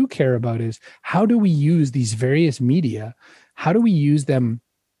I do care about is, how do we use these various media? How do we use them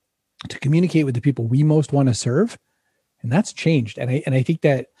to communicate with the people we most want to serve? And that's changed. And I think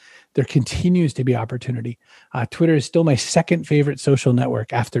that there continues to be opportunity. Twitter is still my second favorite social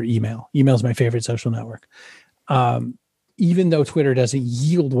network after email. Email is my favorite social network. even though Twitter doesn't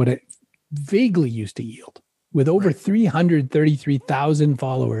yield what it vaguely used to yield. With over 333,000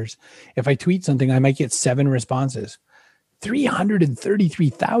 followers, if I tweet something, I might get 7 responses.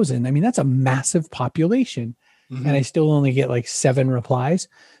 333,000. I mean, that's a massive population. Mm-hmm. And I still only get like 7 replies.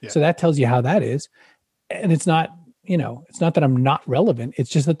 Yeah. So that tells you how that is. And it's not, it's not that I'm not relevant. It's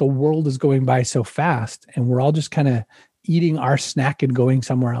just that the world is going by so fast and we're all just kind of eating our snack and going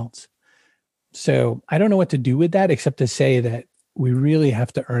somewhere else. So I don't know what to do with that, except to say that we really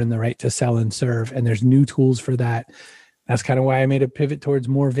have to earn the right to sell and serve. And there's new tools for that. That's kind of why I made a pivot towards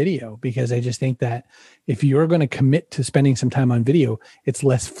more video, because I just think that if you're going to commit to spending some time on video, it's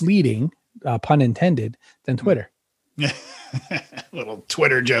less fleeting, pun intended, than Twitter. Little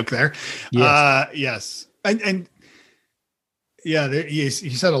Twitter joke there. Yes. Yes. And yeah, you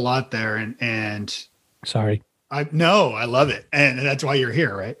said a lot there. And sorry. I love it. And that's why you're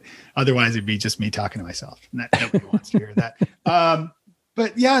here, right? Otherwise it'd be just me talking to myself. Nobody wants to hear that.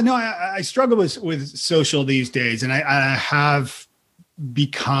 But yeah, no, I struggle with social these days, and I have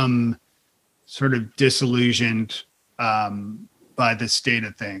become sort of disillusioned by the state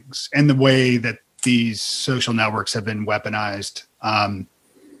of things and the way that these social networks have been weaponized. I'm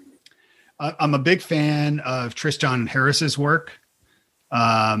a big fan of Tristan Harris's work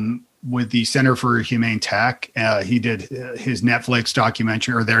with the Center for Humane Tech. He did his Netflix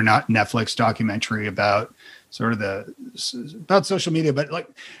documentary, or their not Netflix documentary, about sort of about social media. But like,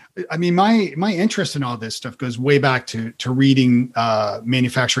 I mean, my interest in all this stuff goes way back to reading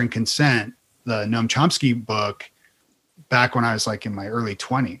Manufacturing Consent, the Noam Chomsky book, back when I was like in my early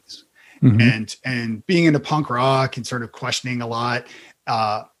 20s. Mm-hmm. And being into punk rock and sort of questioning a lot.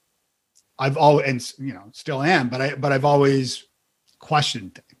 I've always, and still am, but I've always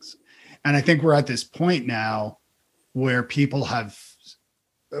questioned things. And I think we're at this point now where people have,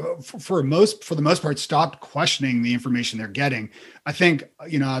 for the most part, stopped questioning the information they're getting. I think,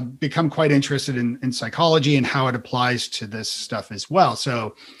 I've become quite interested in psychology and how it applies to this stuff as well.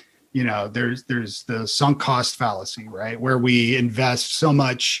 So, there's the sunk cost fallacy, right? Where we invest so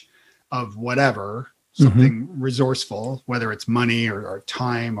much of whatever, something mm-hmm. resourceful, whether it's money or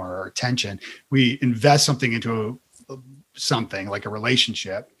time or attention, we invest something into something like a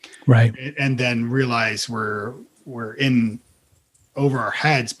relationship, right? And then realize we're in over our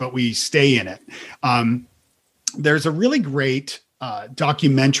heads, but we stay in it. There's a really great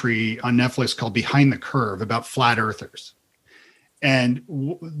documentary on Netflix called Behind the Curve about flat earthers. And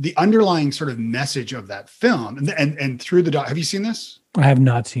the underlying sort of message of that film, and through the have you seen this? I have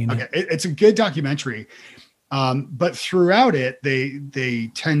not seen it. Okay, it's a good documentary, but throughout it,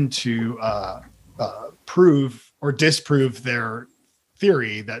 they tend to prove or disprove their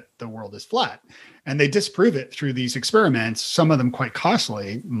theory that the world is flat, and they disprove it through these experiments. Some of them quite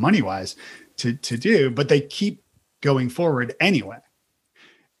costly, money-wise, to do, but they keep going forward anyway.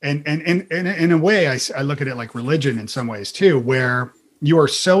 And in a way, I look at it like religion in some ways too, where you are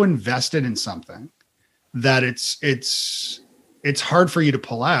so invested in something that it's hard for you to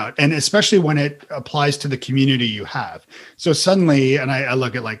pull out. And especially when it applies to the community you have. So suddenly, and I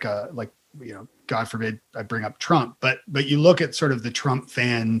look at like God forbid I bring up Trump, but you look at sort of the Trump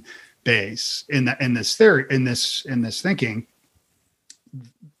fan base in this theory, in this thinking,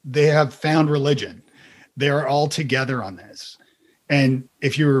 they have found religion. They are all together on this. And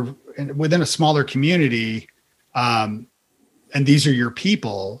if you're within a smaller community, and these are your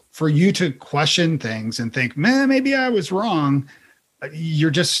people, for you to question things and think, man, maybe I was wrong,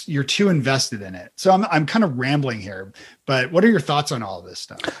 you're too invested in it. So I'm kind of rambling here, but what are your thoughts on all of this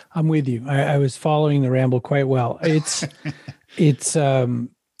stuff? I'm with you. I was following the ramble quite well. It's because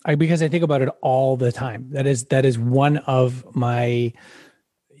I think about it all the time. That is one of my,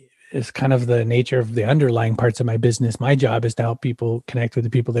 is kind of the nature of the underlying parts of my business. My job is to help people connect with the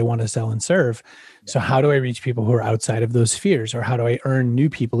people they want to sell and serve. So how do I reach people who are outside of those spheres, or how do I earn new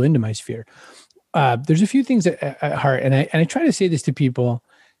people into my sphere? There's a few things at heart, and I try to say this to people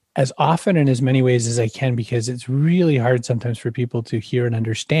as often and as many ways as I can, because it's really hard sometimes for people to hear and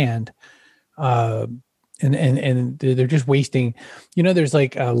understand. And they're just wasting, there's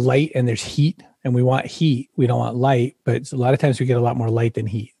like light and there's heat, and we want heat. We don't want light, but a lot of times we get a lot more light than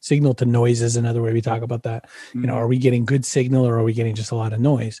heat. Signal to noise is another way we talk about that. Mm-hmm. Are we getting good signal, or are we getting just a lot of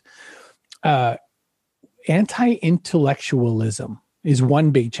noise? Anti-intellectualism is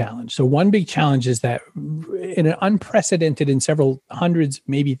one big challenge. So one big challenge is that in an unprecedented, in several hundreds,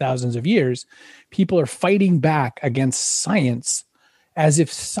 maybe thousands of years, people are fighting back against science as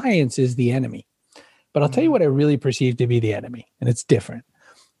if science is the enemy. But I'll tell you what I really perceive to be the enemy, and it's different.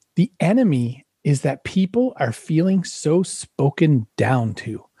 The enemy is that people are feeling so spoken down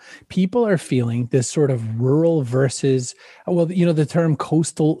to. People are feeling this sort of rural versus, well, the term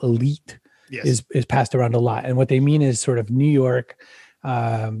coastal elite is passed around a lot. And what they mean is sort of New York,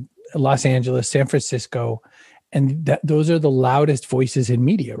 Los Angeles, San Francisco, and those are the loudest voices in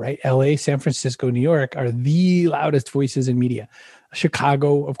media, right? LA, San Francisco, New York are the loudest voices in media.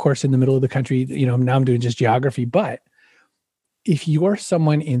 Chicago, of course, in the middle of the country, now I'm doing just geography, but if you're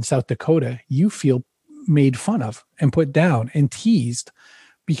someone in South Dakota, you feel made fun of and put down and teased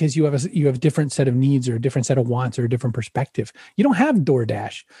because you have a different set of needs or a different set of wants or a different perspective. You don't have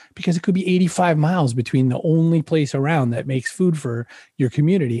DoorDash because it could be 85 miles between the only place around that makes food for your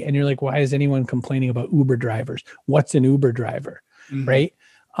community. And you're like, why is anyone complaining about Uber drivers? What's an Uber driver? Mm-hmm. Right.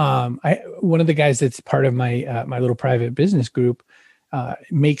 One of the guys that's part of my my little private business group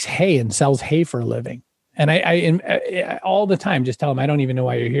makes hay and sells hay for a living. And I all the time just tell him, I don't even know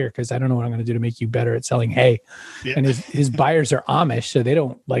why you're here because I don't know what I'm going to do to make you better at selling hay. Yeah. And his buyers are Amish, so they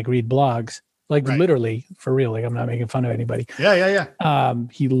don't read blogs, literally for real. Like I'm not making fun of anybody. Yeah.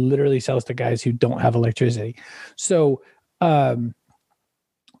 He literally sells to guys who don't have electricity. So I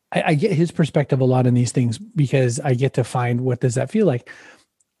get his perspective a lot in these things because I get to find what does that feel like.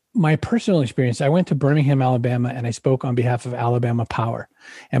 My personal experience, I went to Birmingham, Alabama, and I spoke on behalf of Alabama Power.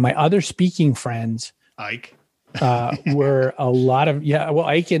 And my other speaking friends, Ike, were a lot of,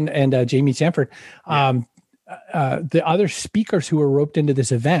 Ike and Jamie Sanford. The other speakers who were roped into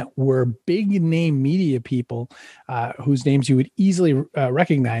this event were big name media people whose names you would easily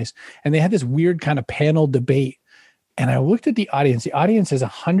recognize. And they had this weird kind of panel debate. And I looked at the audience. The audience is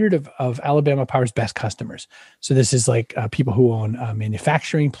 100 of Alabama Power's best customers. So this is like people who own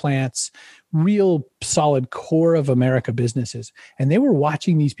manufacturing plants, real solid core of America businesses. And they were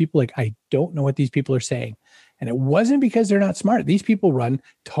watching these people like, I don't know what these people are saying. And it wasn't because they're not smart. These people run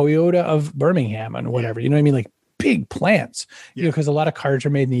Toyota of Birmingham and whatever, you know what I mean? Like big plants, because a lot of cars are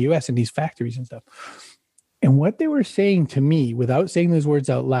made in the US in these factories and stuff. And what they were saying to me without saying those words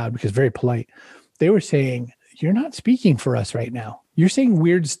out loud, because very polite, they were saying, you're not speaking for us right now. You're saying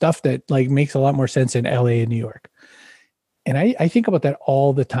weird stuff that makes a lot more sense in LA and New York. And I think about that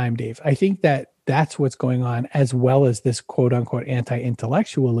all the time, Dave. I think that that's what's going on, as well as this quote unquote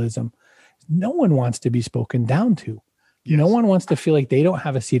anti-intellectualism. No one wants to be spoken down to. Yes. No one wants to feel like they don't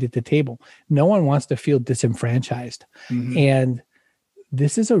have a seat at the table. No one wants to feel disenfranchised. Mm-hmm. And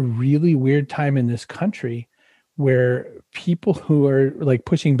this is a really weird time in this country where people who are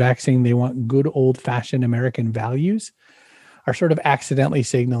pushing back, saying they want good old fashioned American values, are sort of accidentally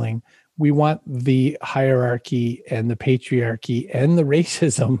signaling we want the hierarchy and the patriarchy and the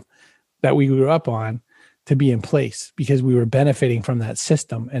racism that we grew up on to be in place because we were benefiting from that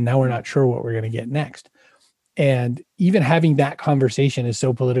system. And now we're not sure what we're going to get next. And even having that conversation is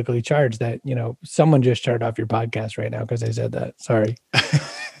so politically charged that, someone just shut off your podcast right now because I said that. Sorry.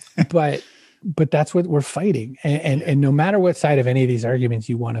 But that's what we're fighting. And no matter what side of any of these arguments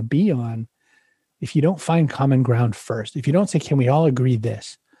you want to be on, if you don't find common ground first, if you don't say, can we all agree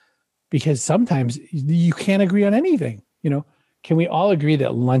this? Because sometimes you can't agree on anything. Can we all agree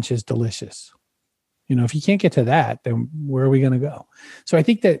that lunch is delicious? If you can't get to that, then where are we going to go? So I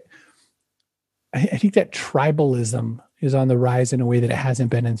think that tribalism is on the rise in a way that it hasn't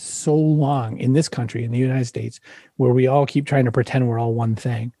been in so long in this country, in the United States, where we all keep trying to pretend we're all one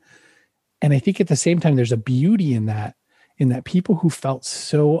thing. And I think at the same time, there's a beauty in that people who felt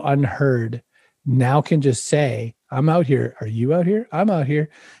so unheard now can just say, I'm out here. Are you out here? I'm out here.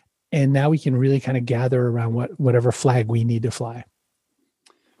 And now we can really kind of gather around whatever flag we need to fly.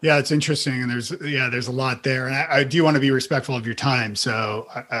 Yeah, it's interesting. And there's a lot there. And I do want to be respectful of your time. So,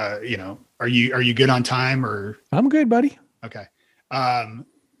 are you good on time or? I'm good, buddy. Okay.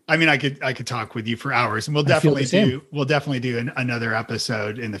 I could talk with you for hours, and we'll definitely do another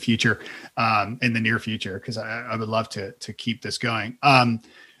episode in the future, in the near future, because I would love to keep this going.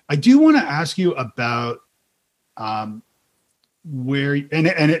 I do want to ask you about where, and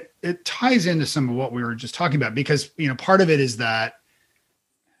it ties into some of what we were just talking about, because part of it is that,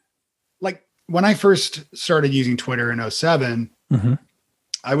 when I first started using Twitter in 2007, mm-hmm.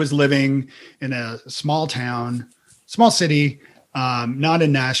 I was living in a small city. Not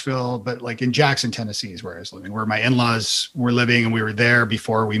in Nashville, but in Jackson, Tennessee is where I was living, where my in-laws were living. And we were there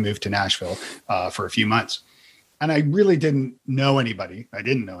before we moved to Nashville for a few months. And I really didn't know anybody.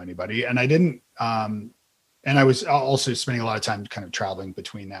 And and I was also spending a lot of time kind of traveling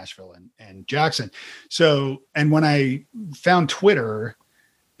between Nashville and Jackson. So, and when I found Twitter,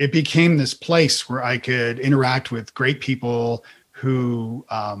 it became this place where I could interact with great people who,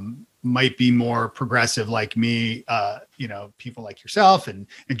 might be more progressive like me, people like yourself and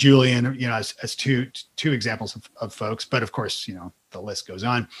Julian, as two examples of folks. But of course, the list goes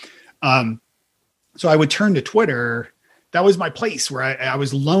on. So I would turn to Twitter. That was my place where I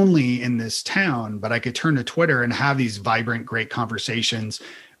was lonely in this town, but I could turn to Twitter and have these vibrant, great conversations.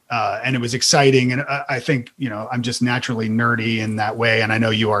 And it was exciting. And I think, I'm just naturally nerdy in that way. And I know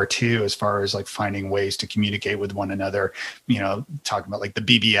you are too, as far as like finding ways to communicate with one another, talking about like the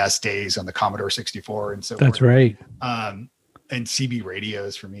BBS days on the Commodore 64 and so forth. That's right. And CB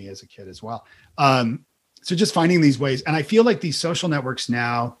radios for me as a kid as well. So just finding these ways. And I feel like these social networks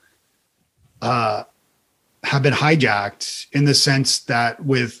now have been hijacked in the sense that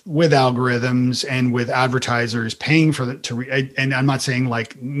with algorithms and with advertisers paying for and I'm not saying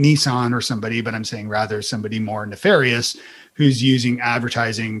like Nissan or somebody, but I'm saying rather somebody more nefarious who's using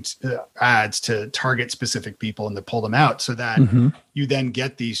advertising ads to target specific people and to pull them out so that you then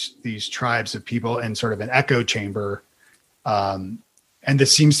get these tribes of people in sort of an echo chamber. And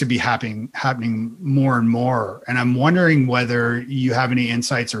this seems to be happening more and more. And I'm wondering whether you have any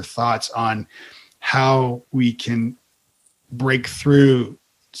insights or thoughts on how we can break through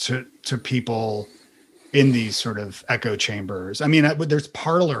to people in these sort of echo chambers. I mean, there's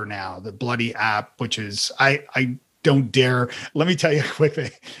Parler now, the bloody app, which is, I don't dare, let me tell you quickly,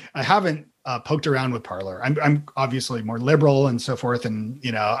 I haven't poked around with Parler. I'm obviously more liberal and so forth. And,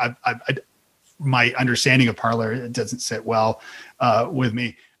 my understanding of Parler, it doesn't sit well with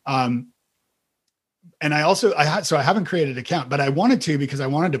me. And I haven't created an account, but I wanted to because I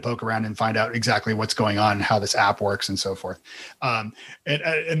wanted to poke around and find out exactly what's going on, how this app works and so forth. And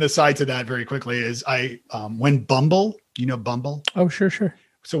the side to that very quickly is when Bumble, Bumble? Oh, sure.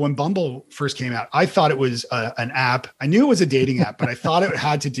 So when Bumble first came out, I thought it was an app. I knew it was a dating app, but I thought it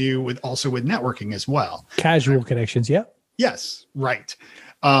had to do with networking as well. Casual connections. Yep. Yes. Right.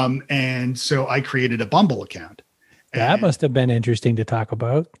 And so I created a Bumble account. That must have been interesting to talk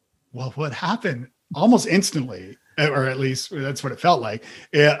about. Well, what happened almost instantly, or at least that's what it felt like,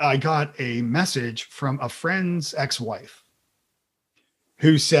 I got a message from a friend's ex-wife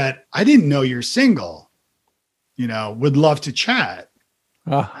who said, I didn't know you're single, would love to chat.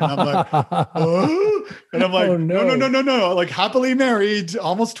 And I'm like, oh, oh, no. Like happily married,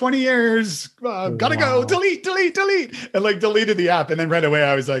 almost 20 years, gotta go, delete. And like deleted the app. And then right away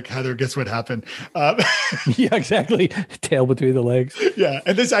I was like, Heather, guess what happened? Yeah, exactly. Tail between the legs. Yeah.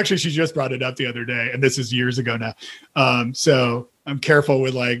 And this actually, she just brought it up the other day and this is years ago now. So I'm careful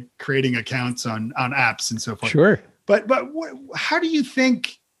with like creating accounts on apps and so forth. Sure. But how do you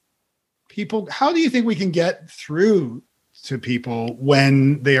think we can get through to people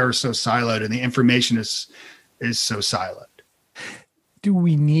when they are so siloed and the information is so siloed? Do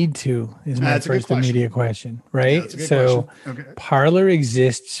we need to? Is my first immediate question, right? Yeah, so question. Okay. Parler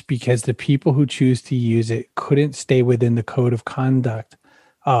exists because the people who choose to use it couldn't stay within the code of conduct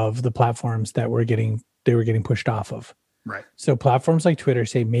of the platforms that they were getting pushed off of. Right. So platforms like Twitter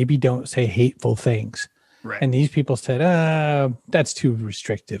say, maybe don't say hateful things. Right. And these people said, that's too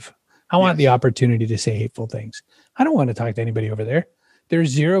restrictive. I want the opportunity to say hateful things. I don't want to talk to anybody over there. There's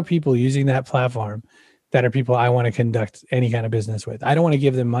 0 people using that platform that are people I want to conduct any kind of business with. I don't want to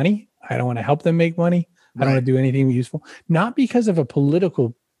give them money. I don't want to help them make money. I don't want to do anything useful. Not because of a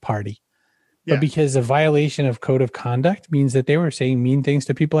political party, but because a violation of code of conduct means that they were saying mean things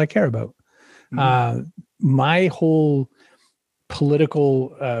to people I care about. Mm-hmm. My whole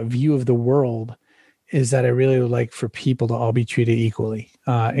political view of the world is that I really would like for people to all be treated equally,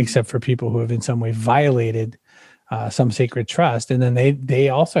 except for people who have in some way violated some sacred trust. And then they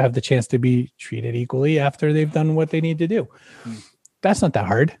also have the chance to be treated equally after they've done what they need to do. That's not that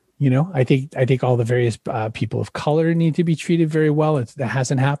hard. I think all the various people of color need to be treated very well. That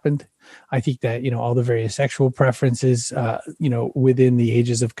hasn't happened. I think that, all the various sexual preferences, within the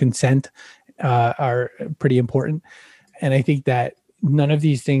ages of consent are pretty important. And I think that none of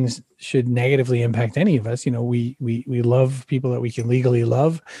these things should negatively impact any of us. We love people that we can legally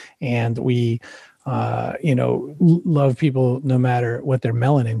love, and we, love people no matter what their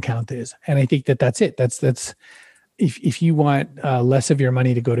melanin count is. And I think that that's it. That's if you want less of your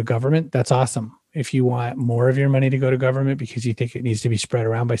money to go to government, that's awesome. If you want more of your money to go to government because you think it needs to be spread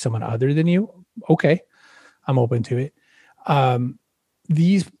around by someone other than you, okay, I'm open to it.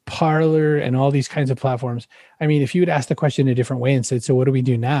 These Parler and all these kinds of platforms, I mean, if you would ask the question a different way and said, so what do we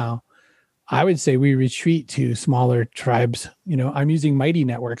do now? I would say we retreat to smaller tribes. I'm using Mighty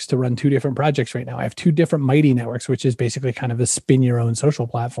Networks to run 2 different projects right now. I have 2 different Mighty Networks, which is basically kind of a spin your own social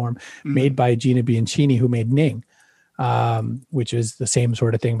platform made by Gina Bianchini, who made Ning, which is the same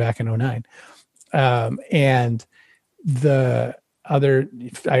sort of thing back in 2009. And the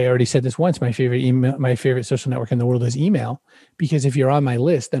I already said this once, my favorite social network in the world is email, because if you're on my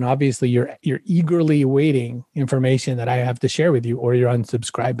list, then obviously you're eagerly awaiting information that I have to share with you, or you're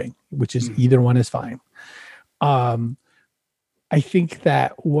unsubscribing, which is either one is fine. I think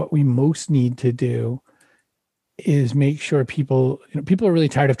that what we most need to do is make sure people are really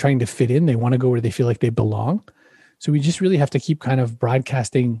tired of trying to fit in. They want to go where they feel like they belong. So we just really have to keep kind of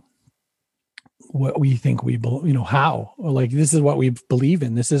broadcasting what we think we how, or like, this is what we believe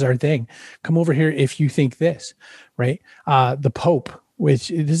in. This is our thing. Come over here if you think this, right? The Pope, which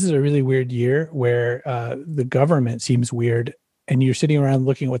this is a really weird year where the government seems weird, and you're sitting around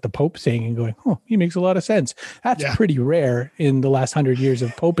looking at what the Pope's saying and going, oh, he makes a lot of sense. That's pretty rare in the last 100 years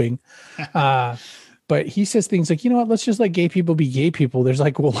of poping. But he says things like, let's just let gay people be gay people. There's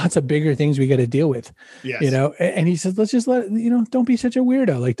lots of bigger things we got to deal with, and he says, let's just don't be such a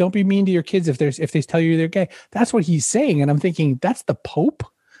weirdo. Like, don't be mean to your kids if they tell you they're gay. That's what he's saying. And I'm thinking, that's the Pope.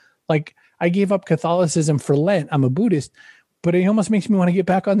 Like, I gave up Catholicism for Lent. I'm a Buddhist, but it almost makes me want to get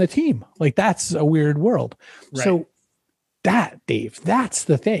back on the team. Like, that's a weird world. Right. So Dave, that's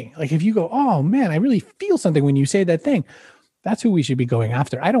the thing. Like, if you go, oh man, I really feel something when you say that thing, that's who we should be going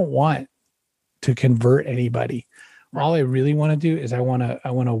after. I don't want to convert anybody. Right. All I really want to do is I want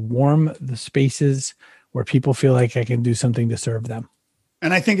to warm the spaces where people feel like I can do something to serve them.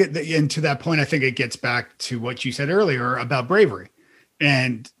 And I think and to that point, I think it gets back to what you said earlier about bravery.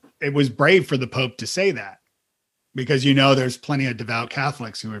 And it was brave for the Pope to say that, because, there's plenty of devout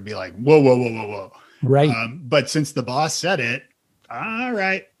Catholics who would be like, whoa, whoa, whoa, whoa, whoa. Right. But since the boss said it, all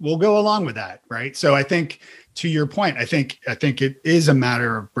right, we'll go along with that. Right. So I think, to your point, I think it is a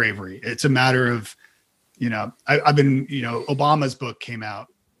matter of bravery. It's a matter of, I've been, Obama's book came out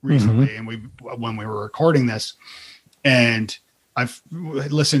recently, and when we were recording this, and I've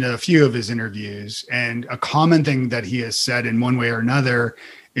listened to a few of his interviews, and a common thing that he has said in one way or another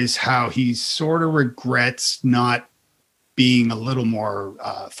is how he sort of regrets not being a little more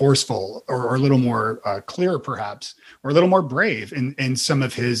forceful or a little more clear, perhaps, or a little more brave in some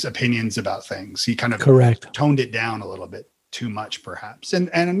of his opinions about things. He kind of toned it down a little bit too much, perhaps. And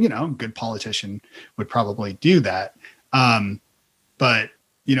a good politician would probably do that. But,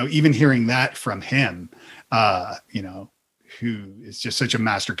 even hearing that from him, who is just such a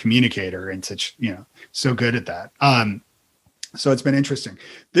master communicator and such, so good at that. So it's been interesting.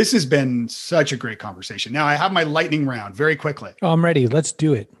 This has been such a great conversation. Now I have my lightning round very quickly. Oh, I'm ready. Let's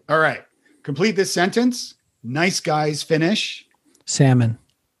do it. All right. Complete this sentence. Nice guys finish. Salmon.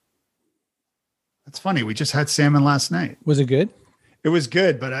 That's funny. We just had salmon last night. Was it good? It was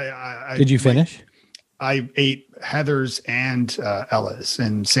good, but I did you finish? I ate Heather's and Ella's,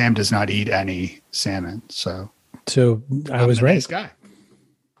 and Sam does not eat any salmon. So I was right. Nice guy.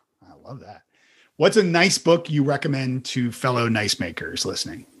 I love that. What's a nice book you recommend to fellow nice makers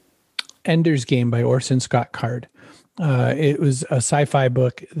listening? Ender's Game by Orson Scott Card. It was a sci-fi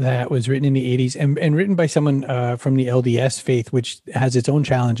book that was written in the 80s and written by someone from the LDS faith, which has its own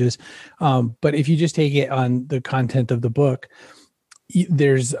challenges. But if you just take it on the content of the book,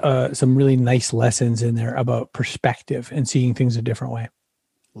 there's some really nice lessons in there about perspective and seeing things a different way.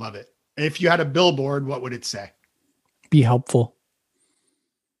 Love it. If you had a billboard, what would it say? Be helpful.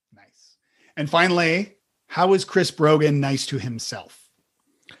 And finally, how is Chris Brogan nice to himself?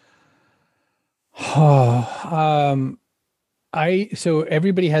 So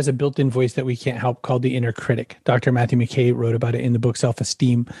everybody has a built-in voice that we can't help called the inner critic. Dr. Matthew McKay wrote about it in the book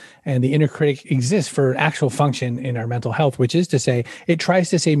Self-Esteem. And the inner critic exists for actual function in our mental health, which is to say it tries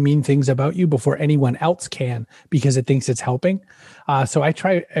to say mean things about you before anyone else can because it thinks it's helping. So I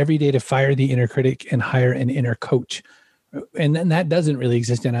try every day to fire the inner critic and hire an inner coach. And then that doesn't really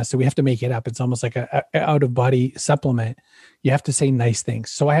exist in us. So we have to make it up. It's almost like a out of body supplement. You have to say nice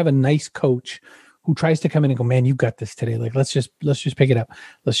things. So I have a nice coach who tries to come in and go, man, you got this today. Like, let's just pick it up.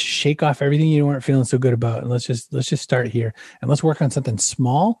 Let's shake off everything you weren't feeling so good about. And let's just start here and let's work on something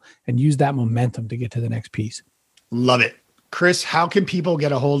small and use that momentum to get to the next piece. Love it. Chris, how can people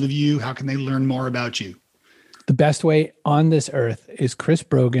get a hold of you? How can they learn more about you? The best way on this earth is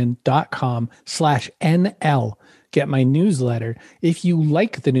chrisbrogan.com/NL. Get my newsletter. If you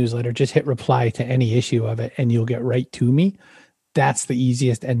like the newsletter, just hit reply to any issue of it and you'll get right to me. That's the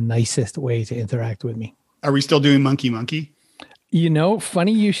easiest and nicest way to interact with me. Are we still doing Monkey?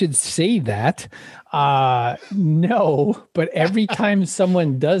 Funny you should say that. No, but every time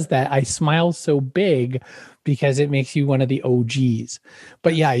someone does that, I smile so big because it makes you one of the OGs.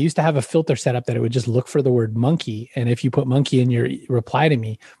 But yeah, I used to have a filter set up that it would just look for the word monkey. And if you put monkey in your reply to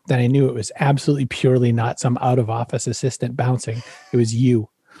me, then I knew it was absolutely purely not some out of office assistant bouncing. It was you.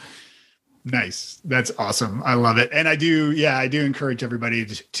 Nice. That's awesome. I love it. And I do encourage everybody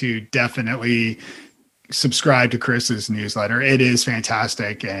to definitely subscribe to Chris's newsletter. It is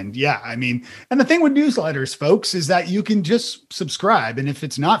fantastic. And and the thing with newsletters, folks, is that you can just subscribe. And if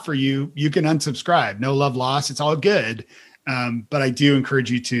it's not for you, you can unsubscribe. No love lost. It's all good. But I do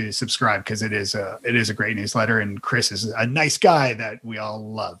encourage you to subscribe because it is a great newsletter. And Chris is a nice guy that we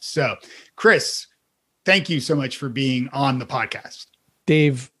all love. So Chris, thank you so much for being on the podcast.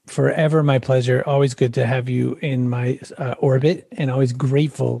 Dave, forever my pleasure. Always good to have you in my orbit, and always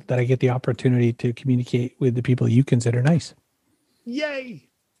grateful that I get the opportunity to communicate with the people you consider nice. Yay.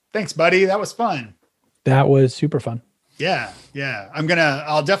 Thanks, buddy. That was fun. That was super fun. Yeah.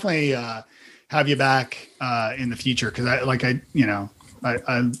 I'll definitely have you back in the future because I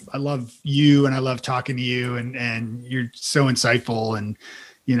love you and I love talking to you and you're so insightful and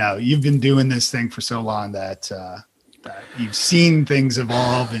you've been doing this thing for so long that you've seen things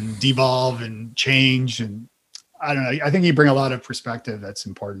evolve and devolve and change. And I don't know. I think you bring a lot of perspective that's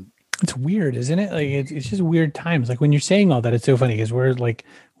important. It's weird, isn't it? Like it's just weird times. Like when you're saying all that, it's so funny because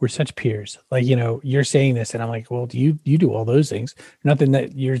we're such peers. Like, you're saying this and I'm like, well, you do all those things. Nothing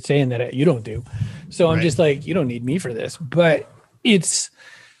that you're saying that you don't do. So I'm just like, you don't need me for this. But it's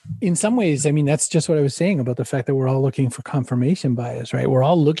in some ways, I mean, that's just what I was saying about the fact that we're all looking for confirmation bias, right? We're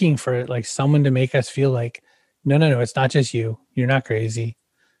all looking for like someone to make us feel like, no, it's not just you. You're not crazy.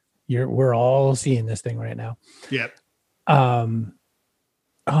 We're all seeing this thing right now. Yep.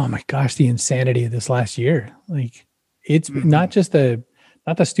 Oh my gosh, the insanity of this last year. Like it's not the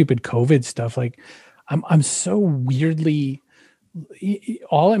stupid COVID stuff. Like I'm so weirdly,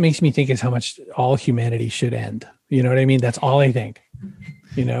 all it makes me think is how much all humanity should end. You know what I mean? That's all I think.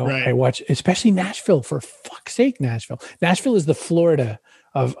 Right. I watch, especially Nashville, for fuck's sake, Nashville. Nashville is the Florida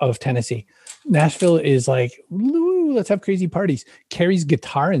of Tennessee. Nashville is like, let's have crazy parties. Carrie's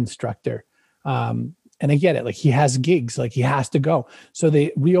guitar instructor. And I get it. Like he has gigs, like he has to go. So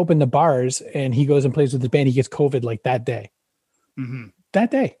they reopen the bars and he goes and plays with his band. He gets COVID like that day. Mm-hmm.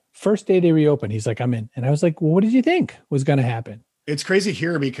 That day, first day they reopened, he's like, I'm in. And I was like, well, what did you think was going to happen? It's crazy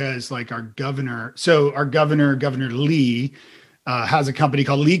here because like our governor, Governor Lee, has a company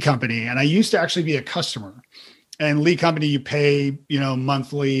called Lee Company. And I used to actually be a customer. And Lee Company, you pay,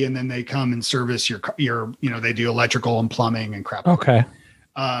 monthly, and then they come and service your, they do electrical and plumbing and crap. Okay.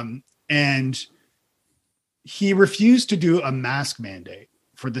 And he refused to do a mask mandate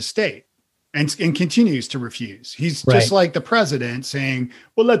for the state and continues to refuse. He's just like the president saying,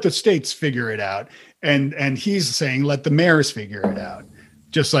 well, let the states figure it out. And he's saying, let the mayors figure it out.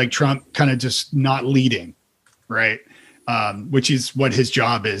 Just like Trump kind of just not leading. Right. Which is what his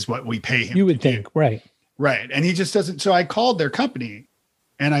job is, what we pay him. You would think. Right. Right. And he just doesn't. So I called their company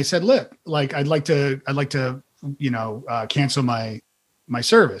and I said, look, like, I'd like to, cancel my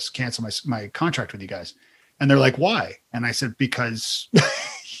service, cancel my contract with you guys. And they're like, why? And I said, because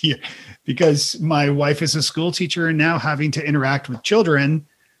my wife is a school teacher and now having to interact with children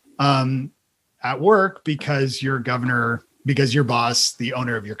at work because your boss, the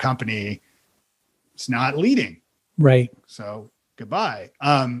owner of your company, is not leading. Right. So goodbye.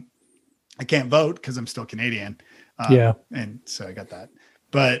 I can't vote because I'm still Canadian. And so I got that.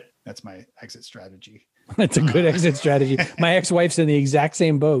 But that's my exit strategy. That's a good exit strategy. My ex-wife's in the exact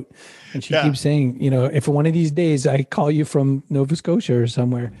same boat. And she keeps saying, if one of these days I call you from Nova Scotia or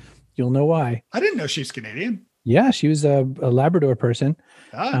somewhere, you'll know why. I didn't know she's Canadian. Yeah, she was a Labrador person,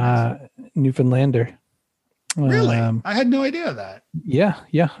 Newfoundlander. Really? I had no idea of that. Yeah.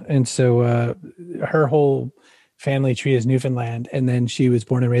 And so her whole family tree is Newfoundland. And then she was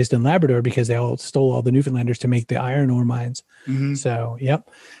born and raised in Labrador because they all stole all the Newfoundlanders to make the iron ore mines. Mm-hmm. So, yep.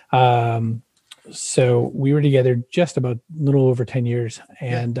 So we were together just about a little over 10 years.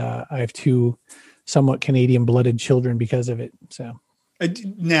 And I have 2 somewhat Canadian blooded children because of it. So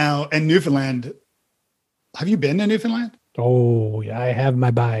now, and Newfoundland, have you been to Newfoundland? Oh yeah, I have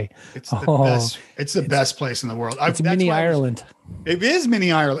my bye. It's the best. It's the best place in the world. It's mini Ireland. It is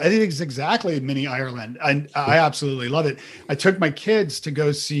mini Ireland. It is exactly mini Ireland. And I absolutely love it. I took my kids to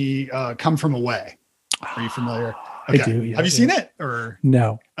go see Come From Away. Are you familiar? Okay. I do. Yeah, have you seen it or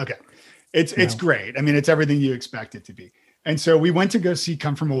no? Okay. It's great. I mean, it's everything you expect it to be. And so we went to go see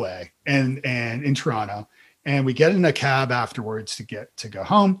Come From Away and in Toronto, and we get in a cab afterwards to go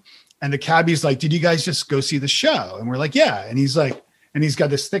home. And the cabbie's like, did you guys just go see the show? And we're like, yeah. And he's like, and he's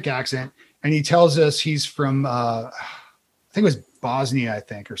got this thick accent and he tells us he's from, I think it was Bosnia,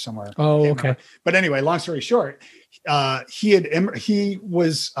 or somewhere. Oh, okay. But anyway, long story short, he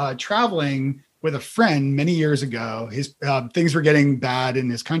was traveling with a friend many years ago. His things were getting bad in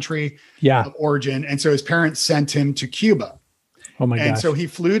his country of origin. And so his parents sent him to Cuba. Oh my And gosh. so he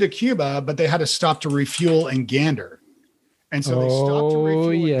flew to Cuba, but they had to stop to refuel in Gander. And so they stopped to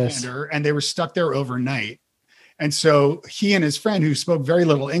refuel in Gander, and they were stuck there overnight. And so he and his friend, who spoke very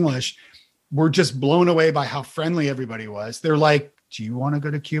little English, were just blown away by how friendly everybody was. They're like, do you want to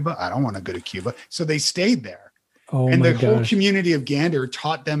go to Cuba? I don't want to go to Cuba. So they stayed there. Oh and my the whole gosh. community of Gander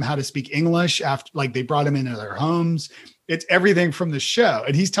taught them how to speak English after, like, they brought them into their homes. It's everything from the show.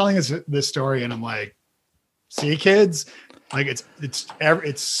 And he's telling us this story, and I'm like, see, kids, like it's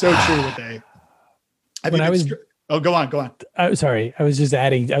so true what they. Go on. Sorry, I was just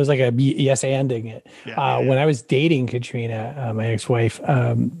adding. I was like yes anding it. Yeah. When I was dating Katrina, my ex-wife,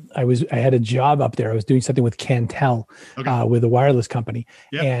 I had a job up there. I was doing something with Cantel, with a wireless company,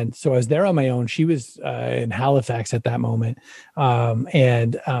 and so I was there on my own. She was in Halifax at that moment,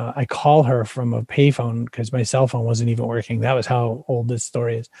 and I call her from a payphone because my cell phone wasn't even working. That was how old this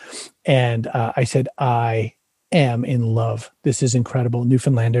story is, and I said, I am in love. This is incredible.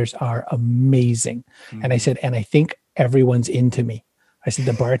 Newfoundlanders are amazing. Mm-hmm. And I said, and I think everyone's into me. I said,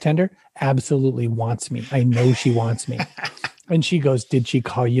 the bartender absolutely wants me. I know she wants me. And she goes, did she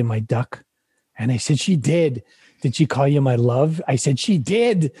call you my duck? And I said, she did. Did she call you my love? I said, she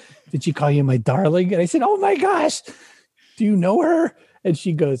did. Did she call you my darling? And I said, oh my gosh, do you know her? And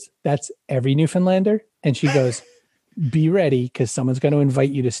she goes, that's every Newfoundlander. And she goes, be ready, because someone's going to invite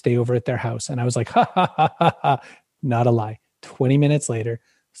you to stay over at their house. And I was like, ha, ha, ha, ha, ha. Not a lie. 20 minutes later,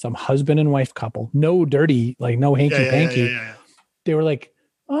 some husband and wife couple, no dirty, like no hanky panky. Yeah. They were like,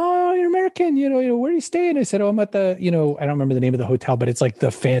 oh, you're American, where are you staying? I said, oh, I'm at the, I don't remember the name of the hotel, but it's like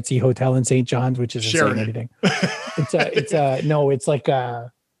the fancy hotel in St. John's, which isn't saying anything. It's like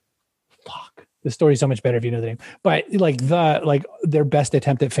the story's so much better if you know the name, but like their best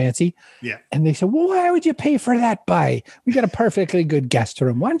attempt at fancy. Yeah. And they said, well, why would you pay for that? We got a perfectly good guest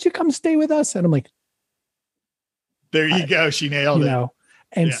room. Why don't you come stay with us? And I'm like, there you go. She nailed it.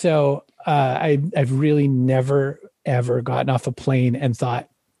 And so I've really never, ever gotten off a plane and thought,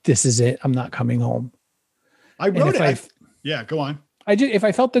 this is it. I'm not coming home. I wrote it. Go on. If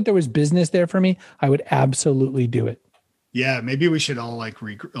I felt that there was business there for me, I would absolutely do it. Yeah, maybe we should all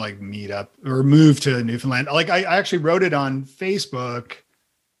meet up or move to Newfoundland. Like I actually wrote it on Facebook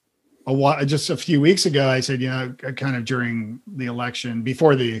just a few weeks ago. I said, kind of during the election,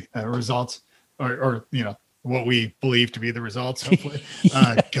 before the results, or what we believe to be the results. Hopefully,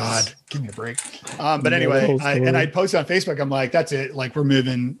 God, give me a break. But anyway, I posted on Facebook. I'm like, that's it. Like we're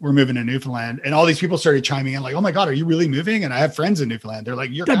moving to Newfoundland, and all these people started chiming in, like, oh my God, are you really moving? And I have friends in Newfoundland. They're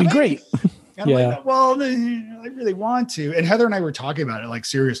like, that'd be great. Like, well, I really want to. And Heather and I were talking about it, like,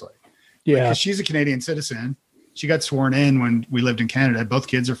 seriously. Yeah. Because she's a Canadian citizen. She got sworn in when we lived in Canada. Both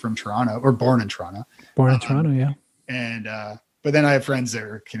kids are from Toronto, or born in Toronto. Yeah. And, but then I have friends that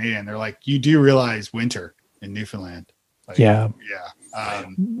are Canadian. They're like, you do realize winter in Newfoundland. Like, yeah.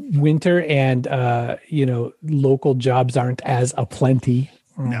 Winter and, local jobs aren't as aplenty.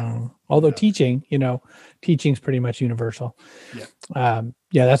 No. Although teaching's pretty much universal. Yeah.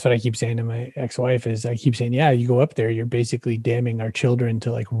 That's what I keep saying to my ex-wife is I keep saying, you go up there, you're basically damning our children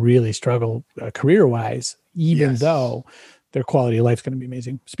to like really struggle career-wise, even though their quality of life is going to be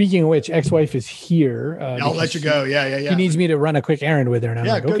amazing. Speaking of which, ex-wife is here. I'll let you go. Yeah. She needs me to run a quick errand with her. And I'm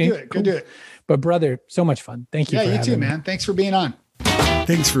like, okay, go do it. But brother, so much fun. Thank you. Yeah, you too, man. Thanks for being on.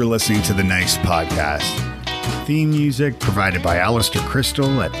 Thanks for listening to the Nice Podcast. Theme music provided by Alistair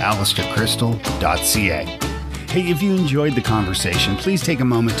Crystal at alistaircrystal.ca. Hey, if you enjoyed the conversation, please take a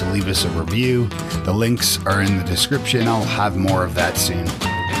moment to leave us a review. The links are in the description. I'll have more of that soon.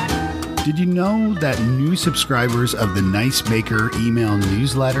 Did you know that new subscribers of the Nice Maker email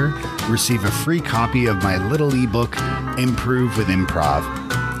newsletter receive a free copy of my little ebook, Improve with Improv?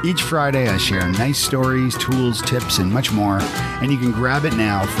 Each Friday, I share nice stories, tools, tips, and much more, and you can grab it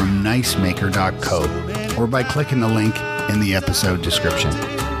now from nicemaker.co or by clicking the link in the episode description.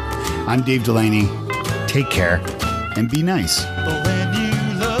 I'm Dave Delaney. Take care and be nice.